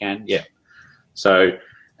much as we can. Yeah. So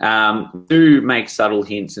do make subtle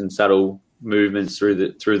hints and subtle movements through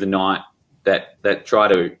the night that try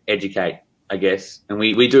to educate, I guess. And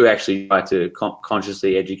we do actually try to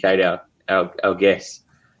consciously educate our guests.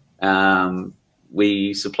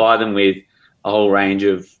 We supply them with a whole range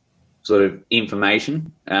of sort of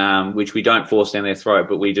information, which we don't force down their throat,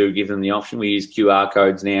 but we do give them the option. We use QR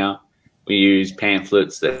codes now. We use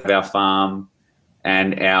pamphlets that have our farm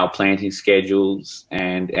and our planting schedules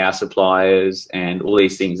and our suppliers and all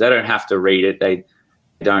these things. They don't have to read it. They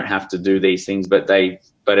don't have to do these things, but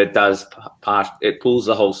it does it pulls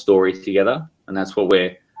the whole story together, and that's what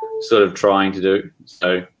we're sort of trying to do.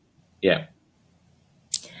 So, yeah.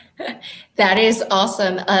 That is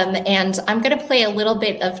awesome. And I'm going to play a little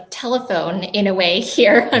bit of telephone in a way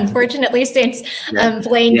here, unfortunately, since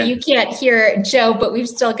Blaine, you can't hear Joe, but we've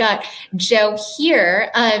still got Joe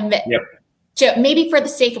here. Joe, maybe for the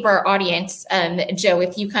sake of our audience, Joe,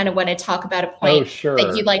 if you kind of want to talk about a point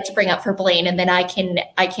that you'd like to bring up for Blaine, and then I can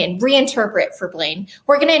reinterpret for Blaine.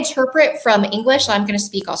 We're going to interpret from English. I'm going to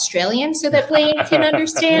speak Australian so that Blaine can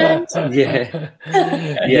understand.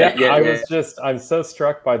 I'm so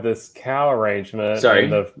struck by this cow arrangement. Sorry,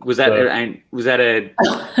 was that a?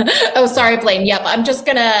 Oh, sorry, Blaine. Yep, I'm just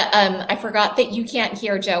gonna. I forgot that you can't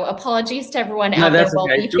hear Joe. Apologies to everyone out there. No, that's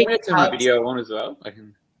okay. Do you want to turn the video on as well? I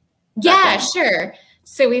can. Yeah, sure.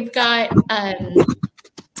 So we've got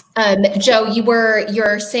Joe,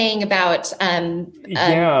 you're saying about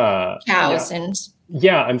cows and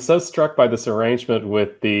I'm so struck by this arrangement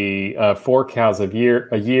with the 4 cows a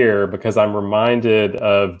year because I'm reminded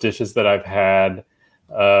of dishes that I've had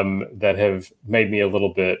that have made me a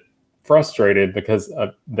little bit frustrated because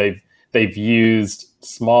they've used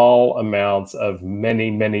small amounts of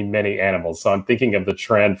many animals. So I'm thinking of the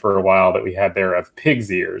trend for a while that we had there of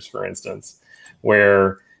pig's ears, for instance,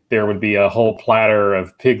 where there would be a whole platter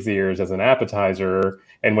of pig's ears as an appetizer.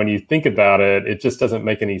 And when you think about it, it just doesn't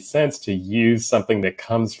make any sense to use something that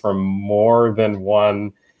comes from more than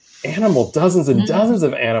one animal, dozens and dozens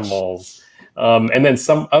of animals. And then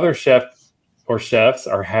some other chefs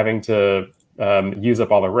are having to use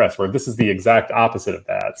up all the rest, where this is the exact opposite of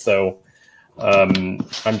that. So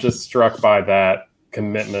I'm just struck by that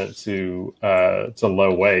commitment to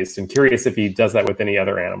low waste, and curious if he does that with any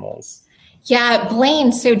other animals. Yeah,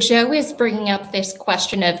 Blaine, so Joe is bringing up this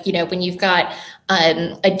question of, you know, when you've got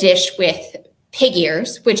a dish with pig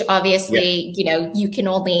ears, which obviously, you know, you can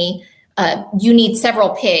only, you need several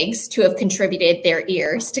pigs to have contributed their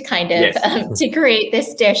ears to kind of, to create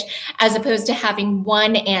this dish, as opposed to having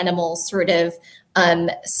one animal sort of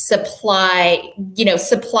supply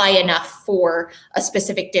enough for a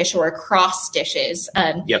specific dish or across dishes.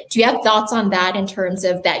 Do you have thoughts on that in terms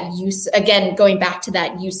of that use, again, going back to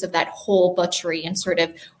that use of that whole butchery and sort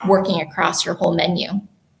of working across your whole menu?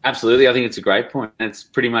 Absolutely. I think it's a great point. It's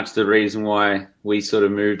pretty much the reason why we sort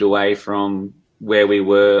of moved away from where we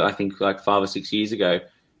were, I think, like 5 or 6 years ago,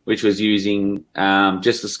 which was using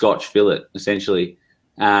just the Scotch fillet, essentially.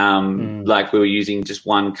 Like we were using just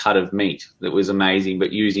one cut of meat that was amazing,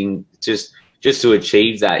 but using just to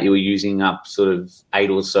achieve that, you were using up sort of 8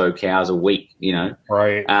 or so cows a week, you know?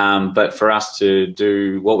 Right. But for us to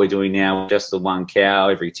do what we're doing now, just the one cow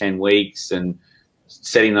every 10 weeks and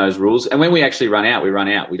setting those rules. And when we actually run out, we run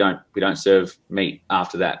out. We don't serve meat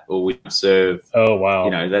after that, or we don't serve. Oh, wow.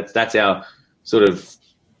 You know, that's our sort of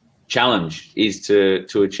challenge is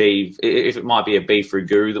to achieve, if it might be a beef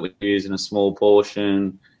ragu that we use in a small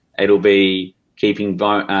portion, it'll be keeping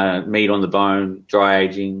meat on the bone, dry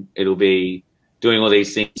aging, it'll be doing all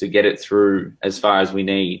these things to get it through as far as we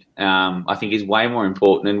need, I think is way more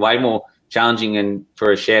important and way more challenging and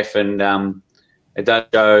for a chef. And it does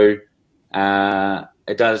show,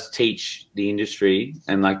 it does teach the industry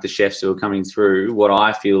and like the chefs who are coming through what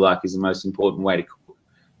I feel like is the most important way to cook.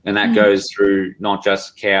 And that goes through not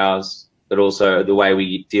just cows, but also the way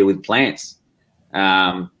we deal with plants.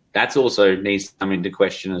 That's also needs to come into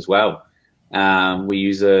question as well. We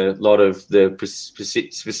use a lot of the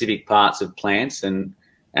specific parts of plants and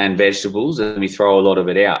vegetables, and we throw a lot of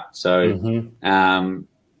it out. So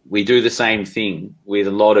we do the same thing with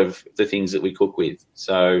a lot of the things that we cook with.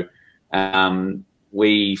 So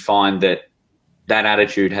we find that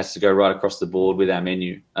attitude has to go right across the board with our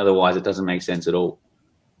menu. Otherwise, it doesn't make sense at all.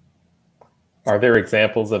 Are there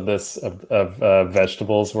examples of this, of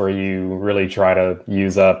vegetables where you really try to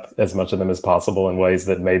use up as much of them as possible in ways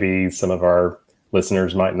that maybe some of our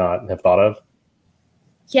listeners might not have thought of?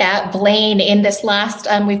 Yeah, Blaine, in this last,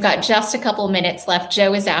 we've got just a couple of minutes left.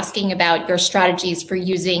 Joe is asking about your strategies for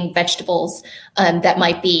using vegetables that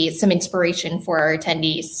might be some inspiration for our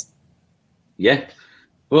attendees. Yeah,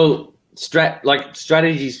 well,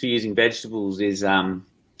 strategies for using vegetables is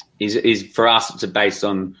for us, it's based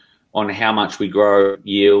on how much we grow,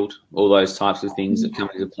 yield, all those types of things that come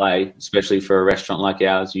into play, especially for a restaurant like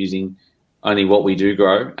ours, using only what we do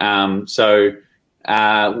grow. So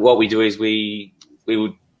what we do is we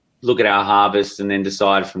would look at our harvest and then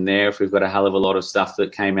decide from there if we've got a hell of a lot of stuff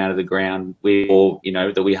that came out of the ground,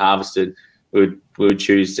 that we harvested, we would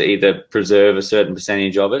choose to either preserve a certain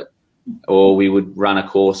percentage of it, or we would run a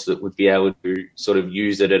course that would be able to sort of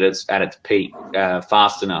use it at its peak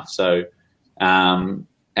fast enough. So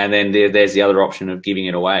and then there's the other option of giving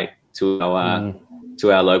it away to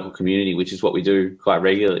our local community, which is what we do quite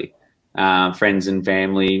regularly. Friends and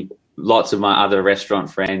family, lots of my other restaurant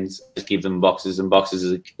friends, just give them boxes and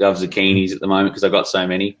boxes of zucchinis at the moment because I've got so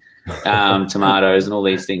many, tomatoes and all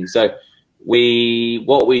these things. So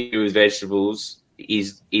what we do with vegetables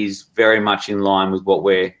is very much in line with what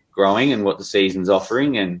we're growing and what the season's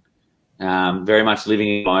offering, and very much living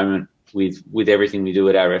in the moment with everything we do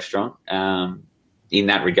at our restaurant. In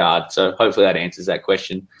that regard. So hopefully that answers that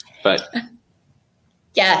question. But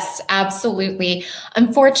yes, absolutely.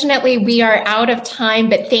 Unfortunately, we are out of time,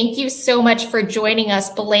 but thank you so much for joining us,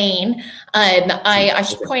 Blaine. I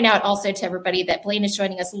should point out also to everybody that Blaine is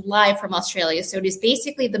joining us live from Australia. So it is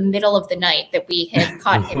basically the middle of the night that we have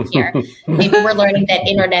caught him here. Maybe we're learning that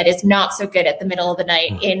internet is not so good at the middle of the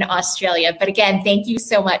night in Australia. But again, thank you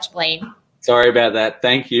so much, Blaine. Sorry about that.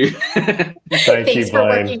 Thank you. Thanks for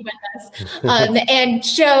working with us. And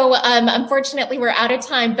Joe, unfortunately, we're out of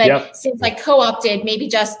time, but since I co-opted, maybe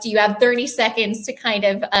just do you have 30 seconds to kind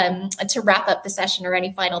of to wrap up the session, or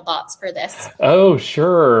any final thoughts for this? Oh,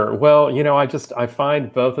 sure. Well, I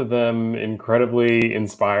find both of them incredibly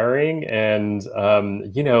inspiring, and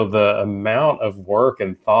the amount of work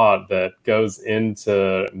and thought that goes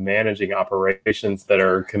into managing operations that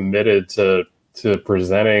are committed to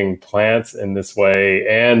presenting plants in this way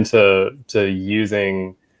and to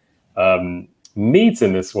using meats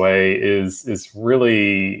in this way is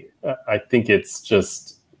really, I think it's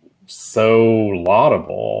just so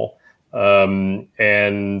laudable.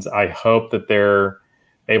 And I hope that they're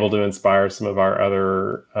able to inspire some of our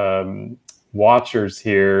other watchers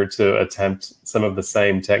here to attempt some of the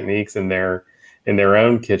same techniques in their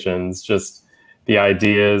own kitchens. Just the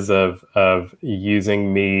ideas of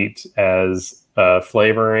using meat as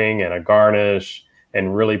flavoring and a garnish,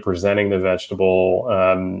 and really presenting the vegetable,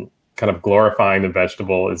 kind of glorifying the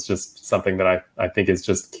vegetable, is just something that I think is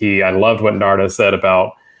just key. I loved what Narda said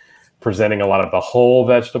about presenting a lot of the whole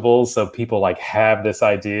vegetables, so people have this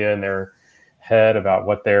idea in their head about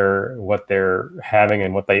what they're having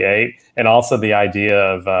and what they ate. And also the idea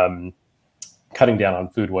of cutting down on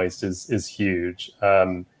food waste is huge.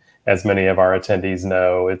 As many of our attendees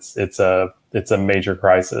know, it's a major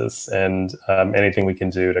crisis, and anything we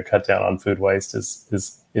can do to cut down on food waste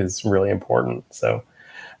is really important. So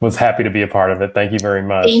I was happy to be a part of it. Thank you very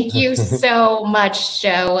much. Thank you so much,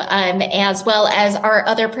 Joe, as well as our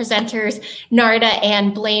other presenters, Narda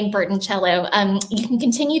and Blaine Bertoncello. You can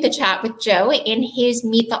continue the chat with Joe in his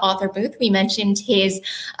Meet the Author booth. We mentioned his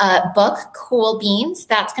book, Cool Beans.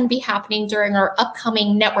 That's going to be happening during our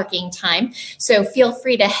upcoming networking time. So feel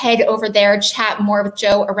free to head over there, chat more with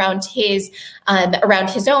Joe around his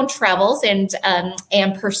own travels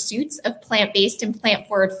and pursuits of plant-based and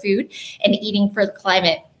plant-forward food and eating for the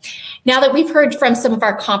climate. Now that we've heard from some of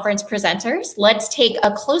our conference presenters, let's take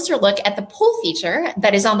a closer look at the poll feature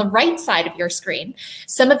that is on the right side of your screen.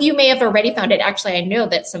 Some of you may have already found it. Actually, I know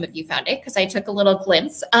that some of you found it because I took a little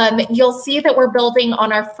glimpse. You'll see that we're building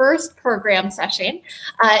on our first program session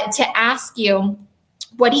to ask you,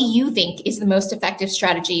 what do you think is the most effective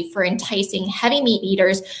strategy for enticing heavy meat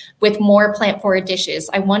eaters with more plant-forward dishes?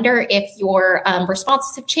 I wonder if your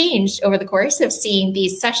responses have changed over the course of seeing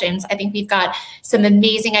these sessions. I think we've got some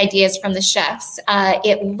amazing ideas from the chefs.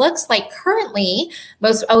 It looks like currently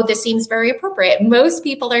this seems very appropriate. Most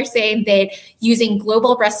people are saying that using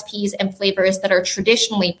global recipes and flavors that are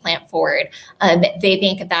traditionally plant-forward, they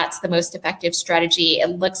think that's the most effective strategy.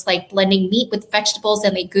 It looks like blending meat with vegetables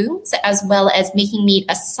and legumes, as well as making meat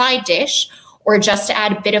a side dish, or just to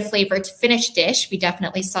add a bit of flavor to finished dish. We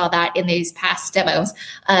definitely saw that in these past demos.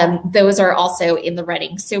 Those are also in the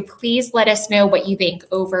running. So please let us know what you think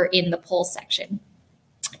over in the poll section.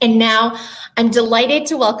 And now I'm delighted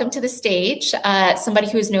to welcome to the stage somebody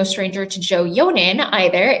who is no stranger to Joe Yonan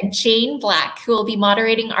either, Jane Black, who will be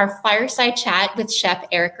moderating our fireside chat with Chef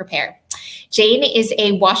Eric Ripert. Jane is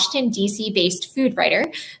a Washington, D.C. based food writer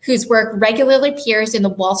whose work regularly appears in the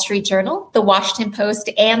Wall Street Journal, the Washington Post,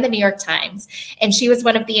 and the New York Times. And she was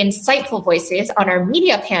one of the insightful voices on our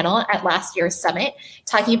media panel at last year's summit,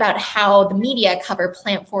 talking about how the media cover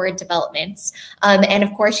plant-forward developments. And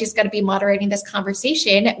of course, she's going to be moderating this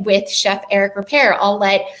conversation with Chef Eric Ripert. I'll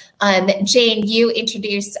let Jane, you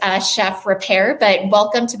introduce Chef Ripert, but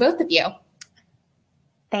welcome to both of you.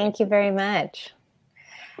 Thank you very much.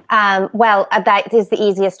 Well, that is the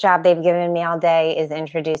easiest job they've given me all day, is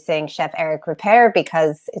introducing Chef Eric Ripert,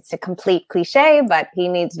 because it's a complete cliche, but he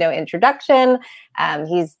needs no introduction.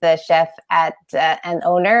 He's the chef at and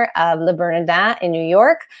owner of Le Bernardin in New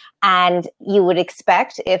York. And you would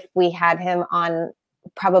expect, if we had him on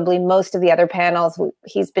probably most of the other panels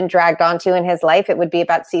he's been dragged onto in his life, it would be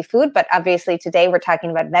about seafood. But obviously today we're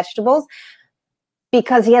talking about vegetables,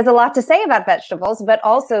 because he has a lot to say about vegetables, but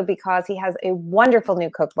also because he has a wonderful new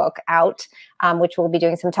cookbook out, which we'll be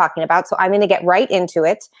doing some talking about. So I'm going to get right into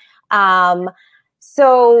it.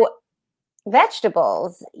 So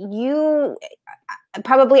vegetables,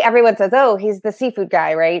 probably everyone says, oh, he's the seafood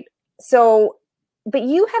guy, right? So, but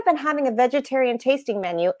you have been having a vegetarian tasting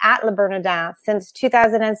menu at Le Bernardin since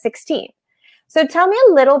 2016. So tell me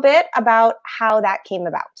a little bit about how that came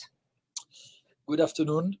about. Good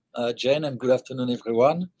afternoon, Jane, and good afternoon,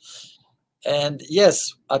 everyone. And yes,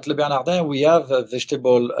 at Le Bernardin, we have a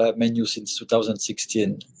vegetable menu since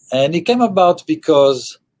 2016. And it came about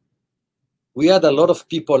because we had a lot of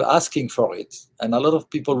people asking for it. And a lot of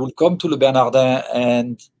people would come to Le Bernardin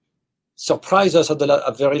and surprise us at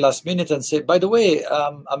the very last minute and say, by the way,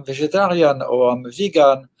 I'm vegetarian, or I'm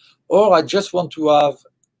vegan, or I just want to have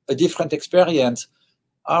a different experience.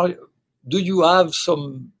 Do you have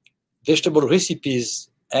some vegetable recipes?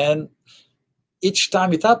 And each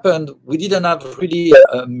time it happened, we didn't have really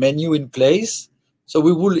a menu in place. So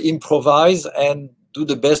we will improvise and do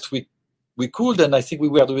the best we could. And I think we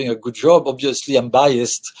were doing a good job. Obviously, I'm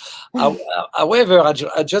biased. However,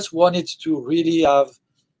 I just wanted to really have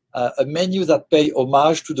a menu that pay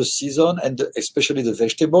homage to the season and especially the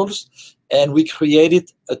vegetables. And we created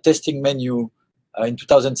a tasting menu in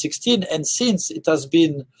 2016. And since, it has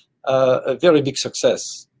been a very big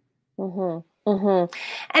success. Mm-hmm, mm-hmm.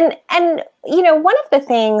 And you know, one of the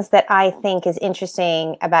things that I think is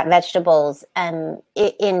interesting about vegetables in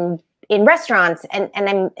restaurants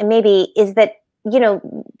and maybe is that, you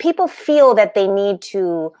know, people feel that they need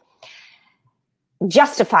to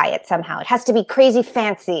justify it somehow. It has to be crazy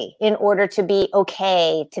fancy in order to be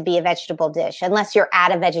okay to be a vegetable dish, unless you're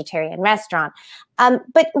at a vegetarian restaurant.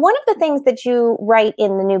 But one of the things that you write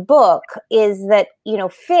in the new book is that, you know,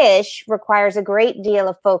 fish requires a great deal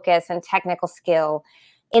of focus and technical skill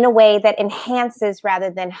in a way that enhances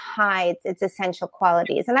rather than hides its essential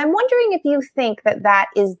qualities. And I'm wondering if you think that that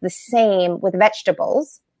is the same with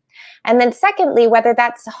vegetables. And then secondly, whether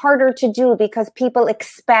that's harder to do because people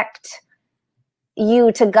expect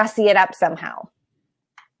you to gussy it up somehow.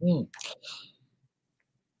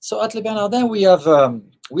 So at Le Bernardin, we have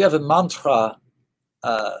a mantra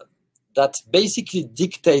that basically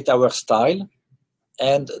dictate our style.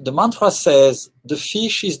 And the mantra says, the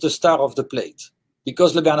fish is the star of the plate,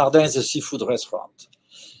 because Le Bernardin is a seafood restaurant.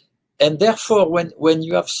 And therefore, when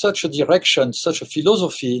you have such a direction, such a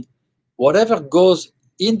philosophy, whatever goes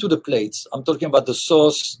into the plates, I'm talking about the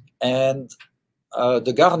sauce and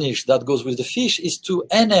the garnish that goes with the fish, is to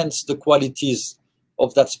enhance the qualities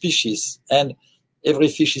of that species. And every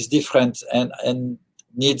fish is different and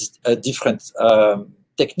needs different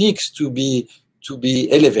techniques to be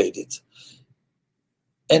elevated.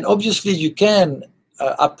 And obviously you can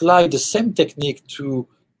apply the same technique to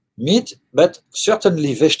meat, but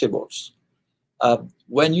certainly vegetables.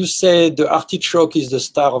 When you say the artichoke is the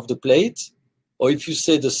star of the plate, or if you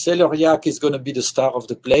say the celeriac is going to be the star of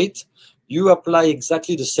the plate, you apply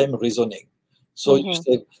exactly the same reasoning. So you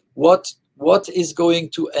say, what is going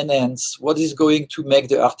to enhance, what is going to make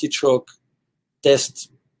the artichoke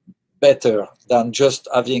taste better than just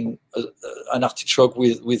having an artichoke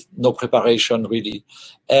with no preparation, really?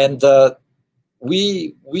 And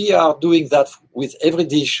we are doing that with every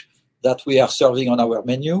dish that we are serving on our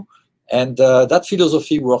menu. And that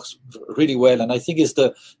philosophy works really well, and I think is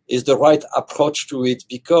the right approach to it,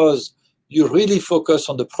 because you really focus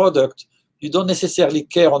on the product. You don't necessarily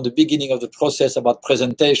care on the beginning of the process about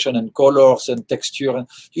presentation and colors and texture.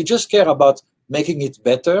 You just care about making it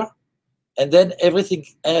better, and then everything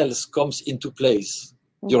else comes into place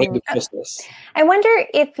during the process. I wonder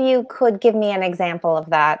if you could give me an example of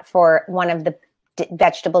that for one of the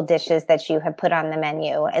vegetable dishes that you have put on the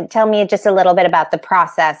menu, and tell me just a little bit about the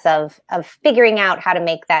process of figuring out how to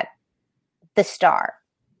make that the star.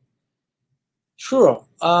 Sure.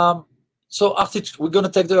 So we're going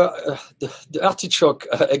to take the artichoke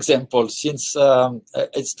example, since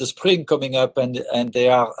it's the spring coming up, and they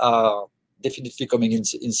are definitely coming in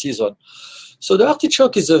season. So the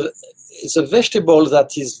artichoke is a vegetable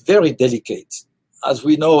that is very delicate. As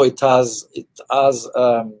we know, it has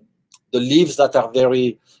the leaves that are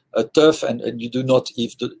very tough, and you do not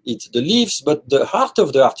eat the leaves, but the heart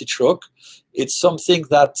of the artichoke, it's something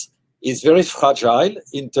that is very fragile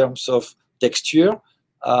in terms of texture.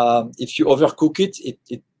 If you overcook it,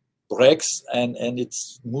 it breaks and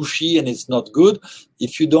it's mushy and it's not good.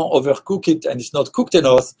 If you don't overcook it and it's not cooked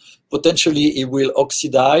enough, potentially it will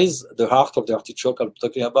oxidize, the heart of the artichoke I'm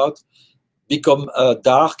talking about, become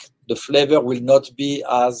dark. The flavor will not be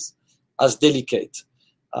as delicate.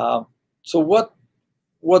 So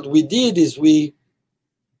what we did is we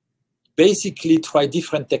basically tried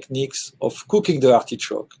different techniques of cooking the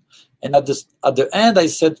artichoke. And at the end, I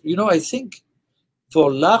said, I think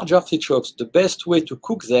for large artichokes, the best way to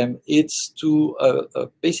cook them is to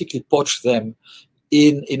basically poach them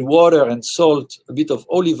in water and salt, a bit of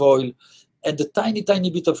olive oil, and a tiny,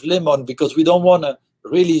 tiny bit of lemon, because we don't want to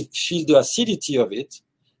really feel the acidity of it.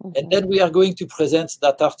 And then we are going to present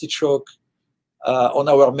that artichoke on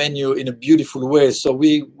our menu in a beautiful way. So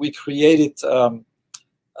we created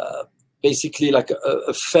basically like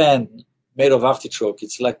a fan made of artichoke.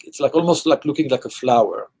 It's like almost like looking like a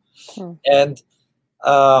flower. And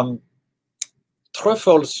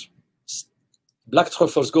truffles, black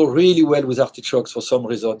truffles go really well with artichokes for some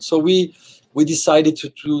reason. So we decided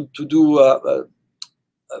to do a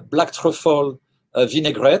black truffle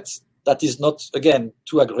vinaigrette that is not, again,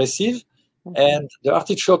 too aggressive. And the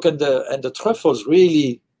artichoke and the truffles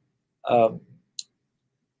really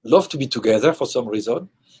love to be together for some reason.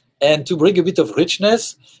 And to bring a bit of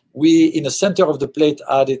richness, we, in the center of the plate,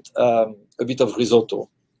 added a bit of risotto.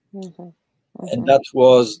 And that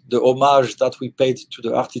was the homage that we paid to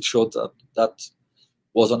the artichoke that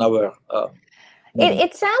was on our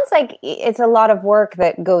It sounds like it's a lot of work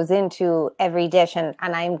that goes into every dish, and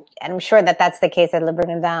I'm sure that that's the case at Le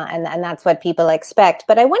Bernardin, and that's what people expect.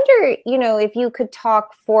 But I wonder, if you could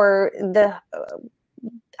talk for the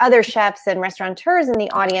other chefs and restaurateurs in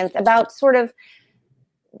the audience about sort of,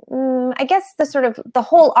 I guess the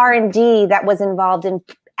whole R&D that was involved in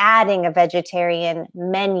adding a vegetarian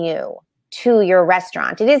menu to your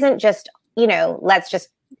restaurant. It isn't just, let's just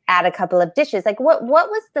add a couple of dishes. Like what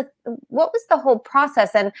was the whole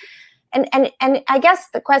process? And I guess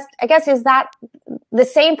is that the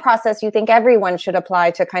same process you think everyone should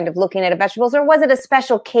apply to kind of looking at vegetables, or was it a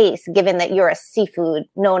special case given that you're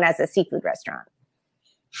known as a seafood restaurant?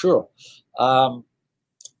 Sure.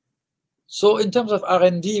 So in terms of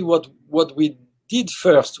R&D, what we did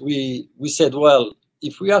first, we said, well,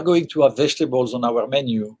 if we are going to have vegetables on our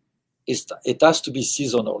menu, it has to be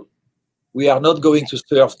seasonal. We are not going to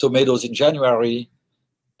serve tomatoes in January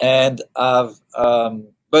and have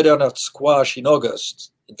butternut squash in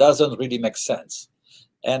August. It doesn't really make sense.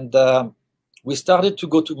 And we started to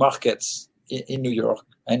go to markets in New York,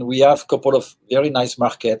 and we have a couple of very nice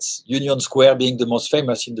markets, Union Square being the most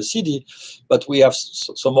famous in the city, but we have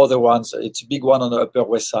some other ones. It's a big one on the Upper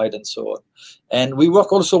West Side and so on. And we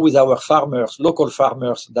work also with our farmers, local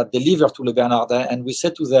farmers that deliver to Le Bernardin, and we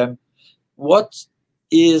said to them, what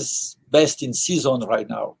is best in season right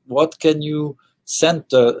now? What can you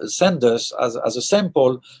send us as a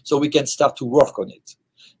sample so we can start to work on it?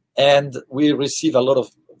 And we receive a lot of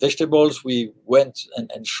vegetables. We went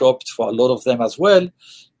and shopped for a lot of them as well.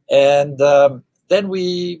 And then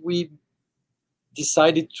we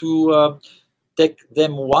decided to take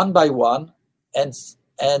them one by one and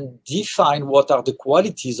define what are the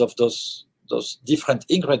qualities of those different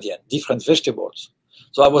ingredients, different vegetables.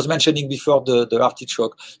 So I was mentioning before the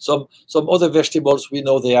artichoke. Some other vegetables, we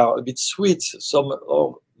know they are a bit sweet. Some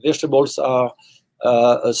vegetables are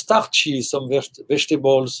starchy. Some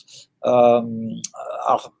vegetables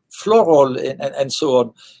are floral, and so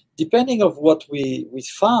on. Depending on what we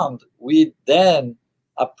found, we then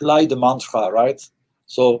apply the mantra, right?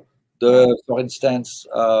 So for instance,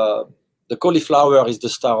 the cauliflower is the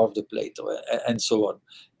star of the plate, and so on.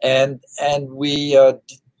 And we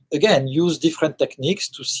again use different techniques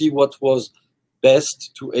to see what was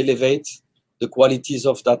best to elevate the qualities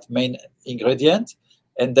of that main ingredient,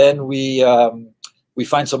 and then we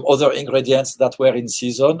find some other ingredients that were in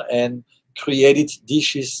season and created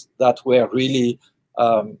dishes that were really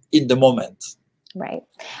in the moment. Right.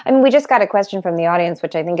 I mean, we just got a question from the audience,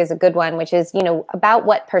 which I think is a good one, which is, about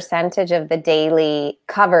what percentage of the daily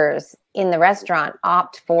covers in the restaurant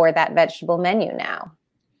opt for that vegetable menu now?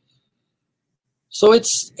 So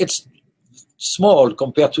it's small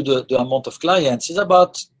compared to the amount of clients. It's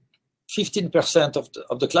about 15%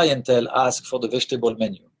 of the clientele ask for the vegetable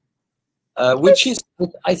menu, which is,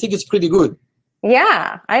 I think it's pretty good.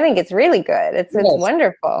 Yeah, I think it's really good. It's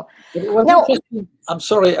wonderful. I'm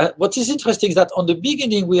sorry. What is interesting is that on the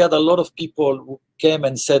beginning, we had a lot of people who came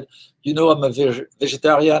and said, I'm a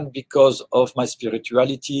vegetarian because of my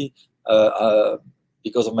spirituality,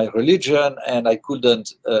 because of my religion, and I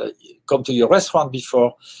couldn't come to your restaurant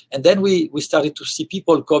before. And then we started to see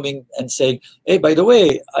people coming and saying, hey, by the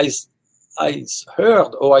way, I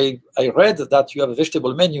heard or I read that you have a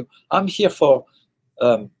vegetable menu. I'm here for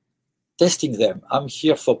testing them. I'm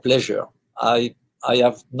here for pleasure. I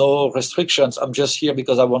have no restrictions. I'm just here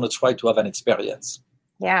because I want to try to have an experience.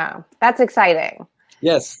 Yeah, that's exciting.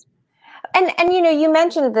 Yes. And you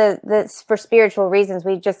mentioned this for spiritual reasons.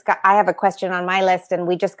 I have a question on my list, and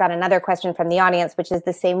we just got another question from the audience, which is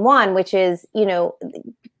the same one, which is,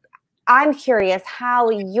 I'm curious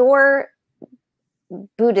how your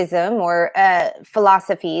Buddhism or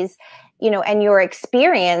philosophies, and your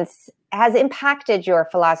experience has impacted your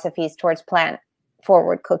philosophies towards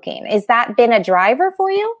plant-forward cooking. Has that been a driver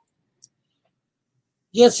for you?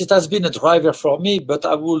 Yes, it has been a driver for me, but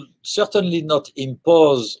I will certainly not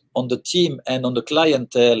impose on the team and on the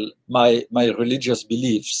clientele my religious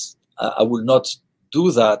beliefs. I will not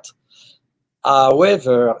do that.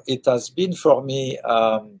 However, it has been for me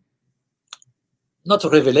not a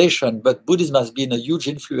revelation, but Buddhism has been a huge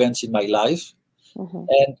influence in my life. Mm-hmm.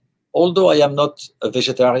 And although I am not a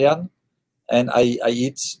vegetarian and I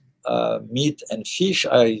eat meat and fish,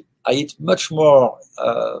 I eat much more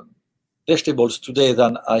vegetables today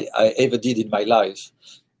than I ever did in my life.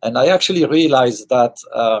 And I actually realized that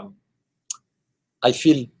I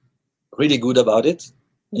feel really good about it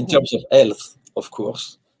in terms of health, of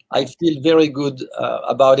course. I feel very good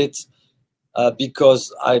about it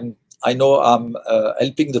because I know I'm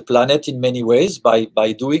helping the planet in many ways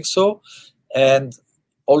by doing so. And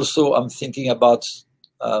also I'm thinking about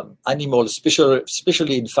animals,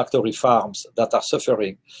 especially in factory farms that are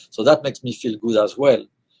suffering. So that makes me feel good as well.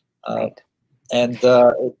 Right. And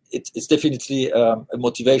it's definitely a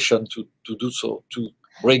motivation to do so, to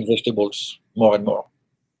bring vegetables more and more.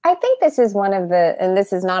 I think this is one of and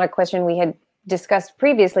this is not a question we had discussed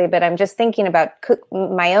previously, but I'm just thinking about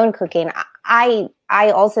my own cooking. I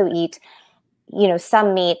also eat,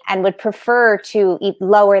 some meat and would prefer to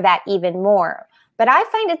lower that even more. But I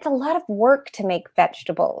find it's a lot of work to make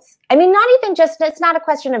vegetables. I mean, it's not a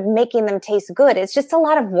question of making them taste good. It's just a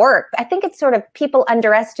lot of work. I think it's sort of people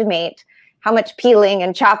underestimate how much peeling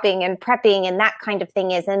and chopping and prepping and that kind of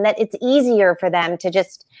thing is, and that it's easier for them to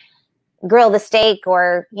just grill the steak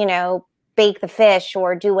or, bake the fish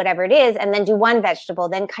or do whatever it is, and then do one vegetable,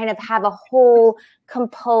 then kind of have a whole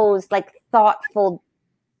composed, thoughtful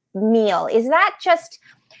meal. Is that just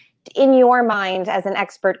in your mind as an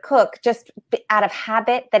expert cook, just out of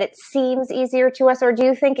habit that it seems easier to us, or do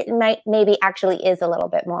you think it maybe actually is a little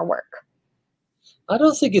bit more work? I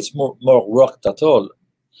don't think it's more work at all.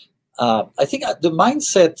 I think the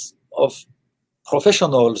mindset of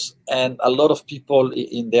professionals and a lot of people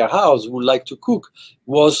in their house who like to cook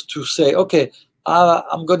was to say, okay,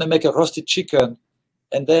 I'm going to make a roasted chicken,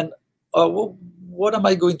 and then what am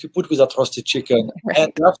I going to put with that roasted chicken? Right.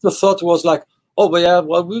 And the afterthought was like, oh, yeah,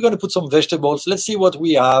 well, we're going to put some vegetables. Let's see what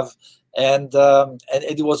we have. And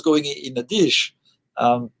it was going in a dish.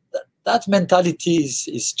 That mentality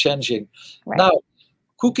is changing. Right. Now,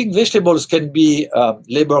 cooking vegetables can be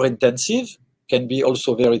labor intensive, can be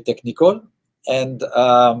also very technical. And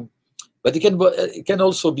But it can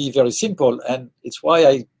also be very simple, and it's why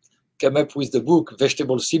I came up with the book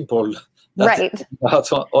Vegetable Simple, that Right.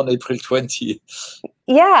 out on April 20.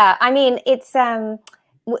 Yeah, I mean, it's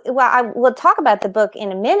we'll talk about the book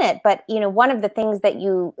in a minute, but one of the things that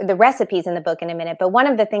the recipes in the book in a minute, but one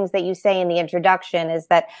of the things that you say in the introduction is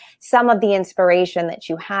that some of the inspiration that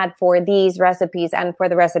you had for these recipes and for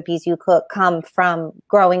the recipes you cook come from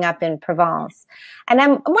growing up in Provence. And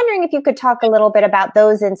I'm wondering if you could talk a little bit about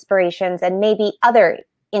those inspirations and maybe other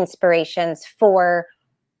inspirations for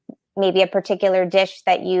maybe a particular dish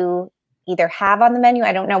that you either have on the menu.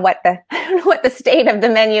 I don't know what the state of the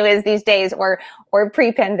menu is these days, or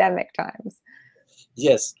pre-pandemic times.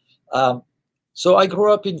 Yes. So I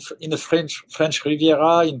grew up in the French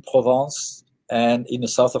Riviera in Provence and in the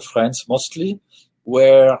south of France mostly,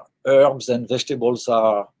 where herbs and vegetables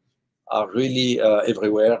are really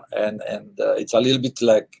everywhere, and it's a little bit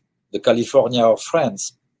like the California of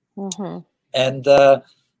France. Mm-hmm. And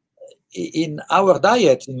in our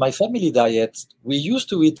diet, in my family diet, we used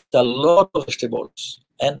to eat a lot of vegetables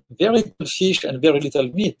and very little fish and very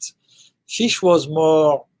little meat. Fish was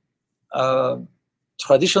more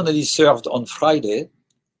traditionally served on Friday,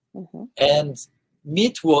 mm-hmm. and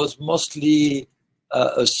meat was mostly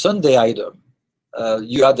a Sunday item.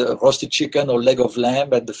 You had a roasted chicken or leg of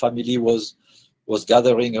lamb, and the family was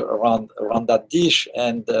gathering around that dish,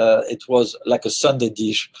 and it was like a Sunday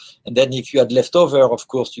dish. And then if you had leftover, of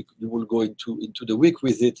course, you will go into the week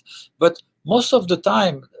with it. But most of the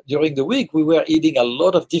time during the week, we were eating a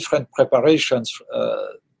lot of different preparations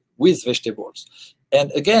with vegetables.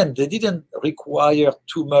 And again, they didn't require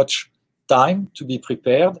too much time to be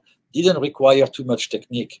prepared, didn't require too much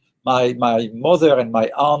technique. My mother and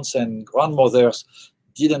my aunts and grandmothers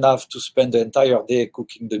didn't have to spend the entire day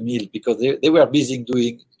cooking the meal because they were busy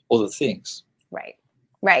doing other things.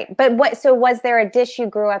 Right. But so was there a dish you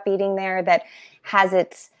grew up eating there that has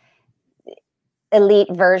its elite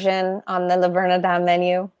version on the Le Vernadin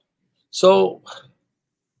menu? So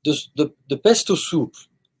the pesto soup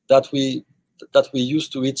that we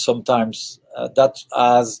used to eat sometimes, that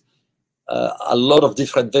has a lot of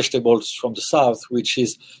different vegetables from the south, which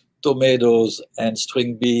is tomatoes and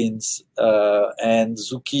string beans and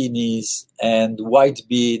zucchinis and white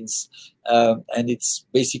beans, and it's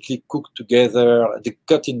basically cooked together. The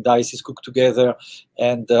cut in dice is cooked together,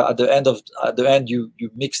 and at the end you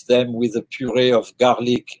mix them with a puree of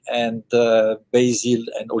garlic and basil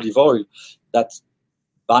and olive oil that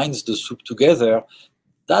binds the soup together.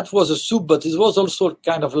 That was a soup, but it was also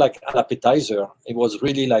kind of like an appetizer. It was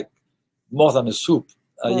really like more than a soup.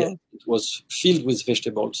 Yeah, it was filled with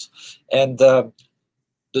vegetables. And the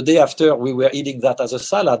day after, we were eating that as a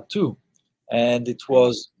salad too. And it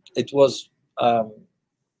was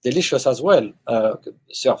delicious as well,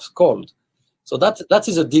 served cold. So that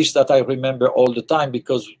is a dish that I remember all the time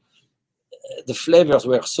because the flavors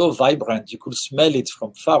were so vibrant. You could smell it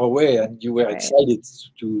from far away, and you were excited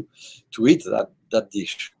to eat that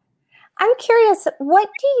dish. I'm curious, what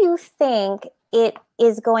do you think it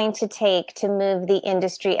is going to take to move the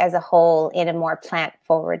industry as a whole in a more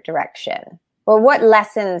plant-forward direction? Or what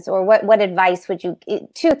lessons or what advice would you,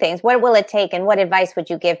 two things, what will it take and what advice would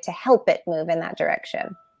you give to help it move in that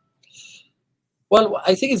direction? Well,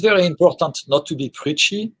 I think it's very important not to be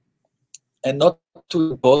preachy and not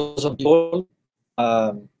to impose on people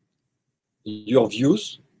your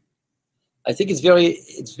views. I think it's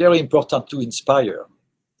very important to inspire.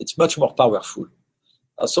 It's much more powerful.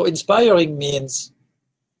 So inspiring means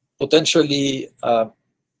potentially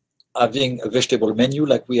having a vegetable menu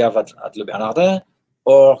like we have at Le Bernardin,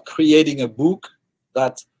 or creating a book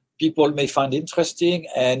that people may find interesting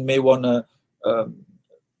and may want to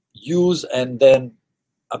use and then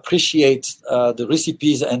appreciate the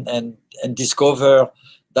recipes and discover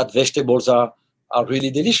that vegetables are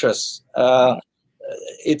really delicious.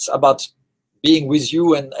 It's about being with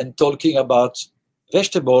you and talking about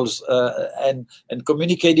vegetables and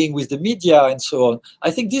communicating with the media and so on.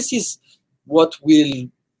 I think this is what will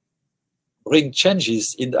bring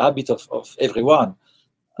changes in the habit of everyone.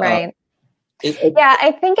 Right. Yeah,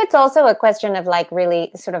 I think it's also a question of like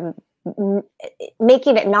really sort of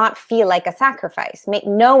making it not feel like a sacrifice,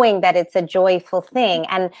 knowing that it's a joyful thing.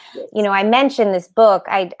 And, you know, I mentioned this book.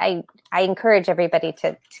 I encourage everybody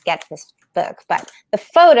to get this book, but the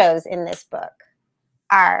photos in this book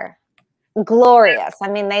are glorious. I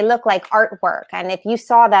mean, they look like artwork. And if you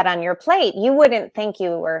saw that on your plate, you wouldn't think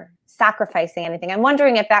you were sacrificing anything. I'm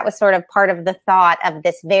wondering if that was sort of part of the thought of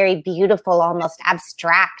this very beautiful, almost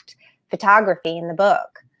abstract photography in the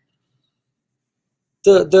book.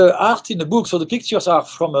 The art in the book, so the pictures are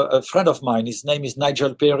from a friend of mine. His name is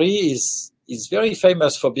Nigel Perry. He's is very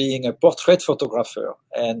famous for being a portrait photographer,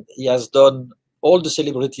 and he has done all the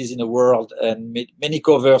celebrities in the world and made many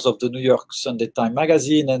covers of the New York Sunday Times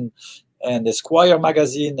magazine and Esquire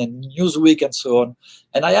magazine and Newsweek and so on.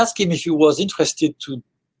 And I asked him if he was interested to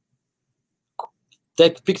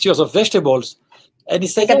take pictures of vegetables. And he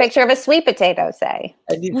said, take a picture of a sweet potato, say.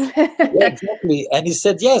 And yeah, exactly. And he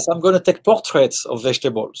said, yes, I'm going to take portraits of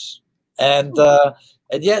vegetables. And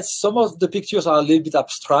yes, some of the pictures are a little bit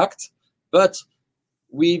abstract, but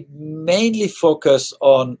we mainly focus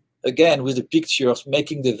on, again, with the pictures,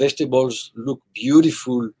 making the vegetables look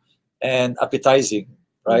beautiful and appetizing,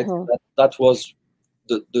 right? Mm-hmm. That was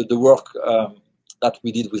the work that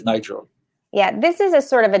we did with Nigel. Yeah, this is a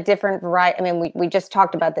sort of a different variety. I mean, we just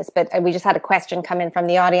talked about this, but we just had a question come in from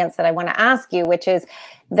the audience that I want to ask you, which is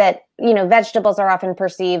that, you know, vegetables are often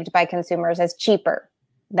perceived by consumers as cheaper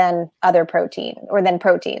than other protein or than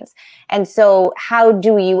proteins. And so how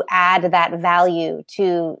do you add that value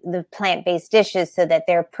to the plant-based dishes so that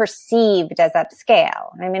they're perceived as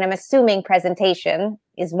upscale? I mean, I'm assuming presentation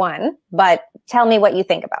is one, but tell me what you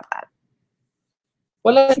think about that.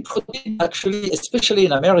 Well, I think protein actually, especially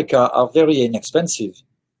in America, are very inexpensive.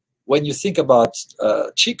 When you think about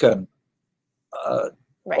chicken, right.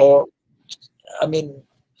 Or, I mean,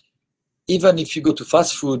 even if you go to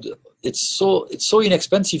fast food, it's so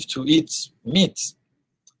inexpensive to eat meat.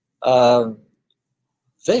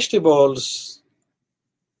 Vegetables,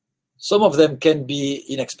 some of them can be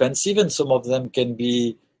inexpensive, and some of them can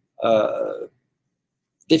be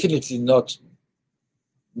definitely not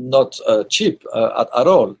cheap at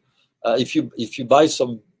all. If you buy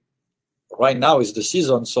some, right now is the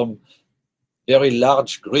season, some very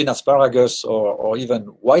large green asparagus or even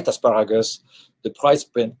white asparagus, the price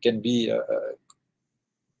can be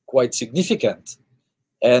quite significant,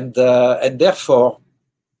 and therefore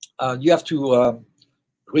you have to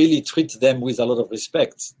really treat them with a lot of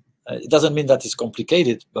respect. It doesn't mean that it's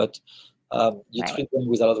complicated, but you right. treat them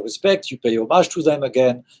with a lot of respect. You pay homage to them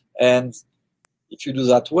again, and if you do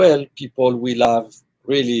that well, people will have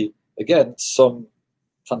really, again, some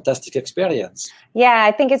fantastic experience. Yeah,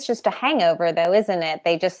 I think it's just a hangover, though, isn't it?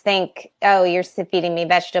 They just think, oh, you're feeding me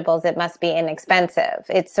vegetables, it must be inexpensive.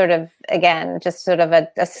 It's sort of, again, just sort of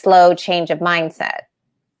a slow change of mindset.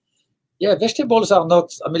 Yeah, vegetables are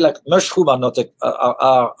not, I mean, like mushroom are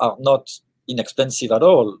not inexpensive at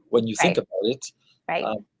all when you think about it. Right.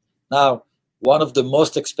 Now, one of the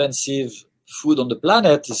most expensive food on the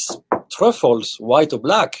planet is truffles, white or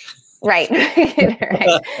black. Right.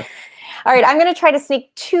 Right. All right, I'm going to try to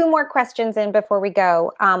sneak two more questions in before we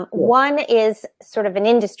go. One is sort of an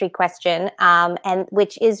industry question, and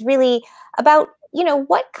which is really about, you know,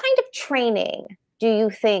 what kind of training do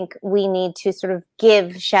you think we need to sort of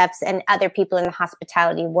give chefs and other people in the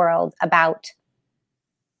hospitality world about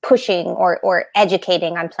pushing or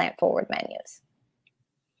educating on plant-forward menus?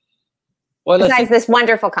 Well, besides this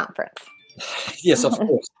wonderful conference. Yes, of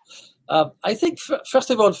course. I think,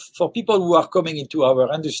 first of all, for people who are coming into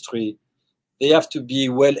our industry, they have to be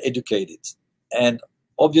well educated. And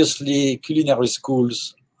obviously, culinary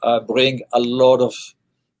schools bring a lot of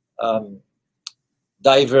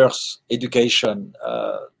diverse education,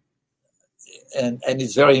 and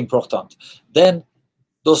it's very important. Then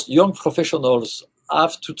those young professionals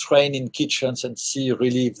have to train in kitchens and see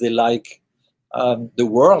really if they like the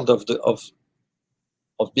world of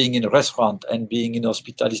being in a restaurant and being in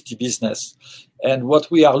hospitality business. And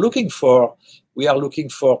what we are looking for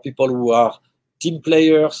people who are team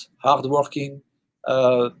players, hardworking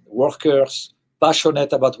workers,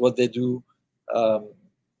 passionate about what they do,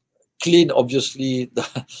 clean, obviously,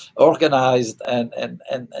 organized,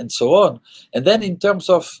 and so on. And then in terms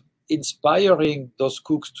of inspiring those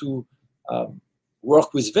cooks to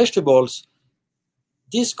work with vegetables,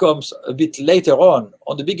 this comes a bit later on.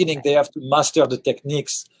 On the beginning, they have to master the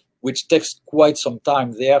techniques, which takes quite some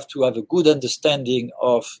time. They have to have a good understanding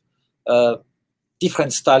of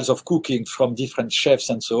different styles of cooking from different chefs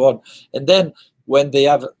and so on. And then when they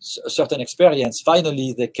have a certain experience,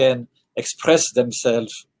 finally they can express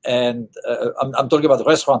themselves. And I'm talking about the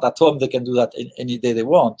restaurant. At home, they can do that any day they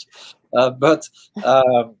want. But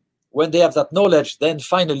when they have that knowledge, then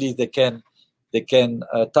finally they can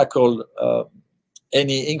tackle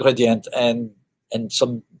any ingredient and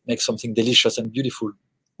make something delicious and beautiful.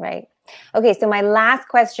 Right. Okay. So my last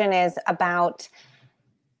question is about,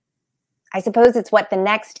 I suppose it's what the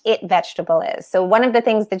next it vegetable is. So one of the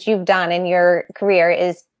things that you've done in your career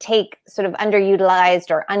is take sort of underutilized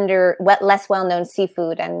or less well-known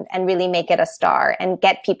seafood and really make it a star and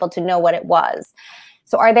get people to know what it was.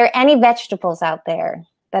 So are there any vegetables out there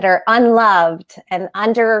that are unloved and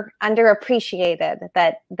underappreciated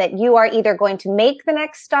that you are either going to make the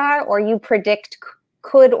next star or you predict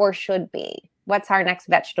could or should be? What's our next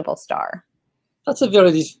vegetable star? That's a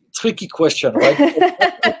very tricky question, right?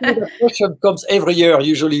 That question comes every year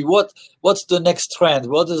usually. What's the next trend?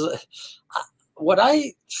 What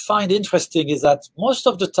I find interesting is that most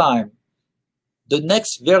of the time, the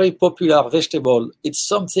next very popular vegetable, it's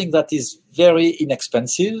something that is very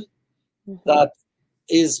inexpensive, that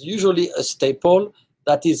is usually a staple,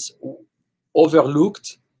 that is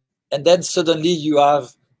overlooked, and then suddenly you have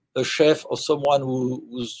a chef or someone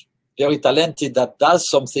who's very talented that does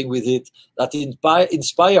something with it, that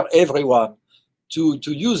inspire everyone to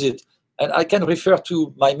use it. And I can refer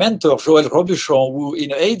to my mentor, Joël Robuchon, who in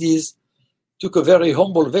the 80s took a very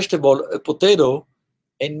humble vegetable, a potato,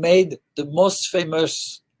 and made the most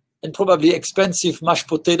famous and probably expensive mashed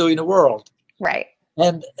potato in the world. Right.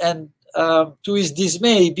 And to his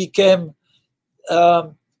dismay, he became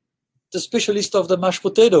the specialist of the mashed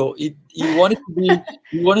potato. He wanted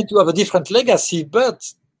to have a different legacy, but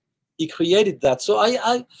he created that. So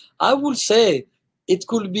I would say it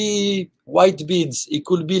could be white beans, it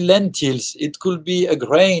could be lentils, it could be a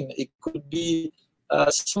grain, it could be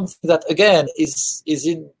something that again is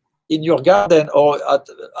in your garden or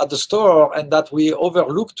at the store, and that we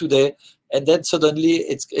overlook today, and then suddenly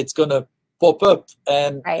it's gonna pop up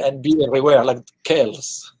and be everywhere, like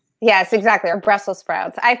kales. Yes, exactly. Or Brussels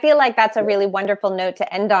sprouts. I feel like that's a really wonderful note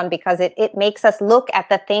to end on, because it makes us look at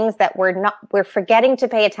the things that we're forgetting to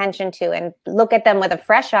pay attention to, and look at them with a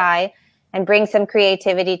fresh eye and bring some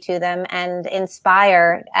creativity to them and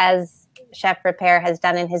inspire, as Chef Ripert has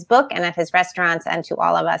done in his book and at his restaurants, and to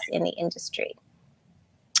all of us in the industry.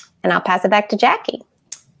 And I'll pass it back to Jackie.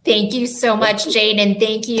 Thank you so much, Jane, and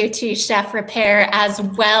thank you to Chef Ripert as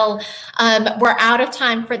well. We're out of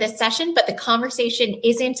time for this session, but the conversation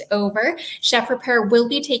isn't over. Chef Ripert will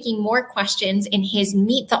be taking more questions in his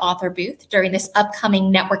Meet the Author booth during this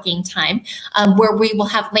upcoming networking time, where we will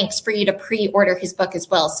have links for you to pre-order his book as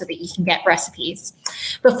well, so that you can get recipes.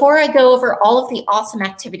 Before I go over all of the awesome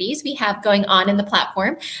activities we have going on in the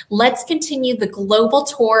platform, let's continue the global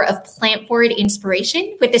tour of plant-forward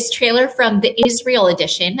inspiration with this trailer from the Israel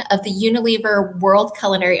edition of the Unilever World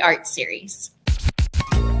Culinary Arts Series.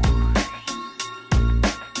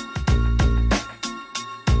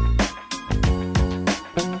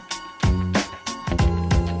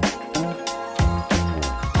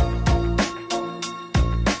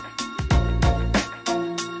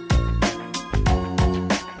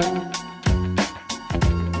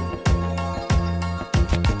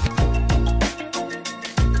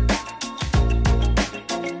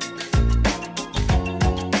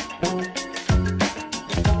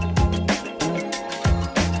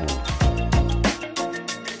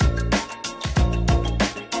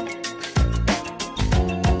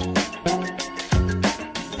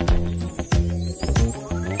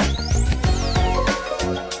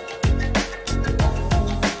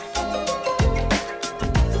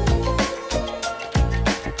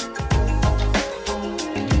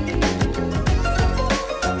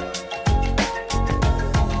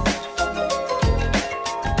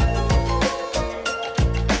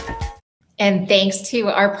 And thanks to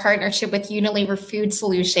our partnership with Unilever Food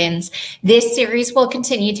Solutions, this series will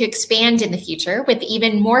continue to expand in the future with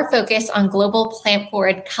even more focus on global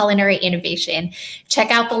plant-forward culinary innovation. Check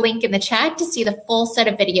out the link in the chat to see the full set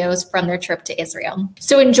of videos from their trip to Israel.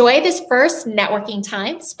 So enjoy this first networking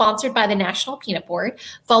time, sponsored by the National Peanut Board,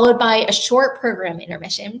 followed by a short program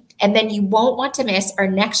intermission. And then you won't want to miss our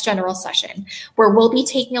next general session, where we'll be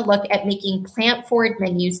taking a look at making plant-forward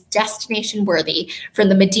menus destination-worthy from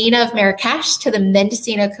the Medina of Marrakesh to the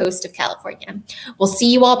Mendocino coast of California. We'll see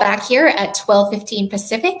you all back here at 12:15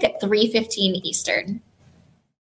 Pacific at 3:15 Eastern.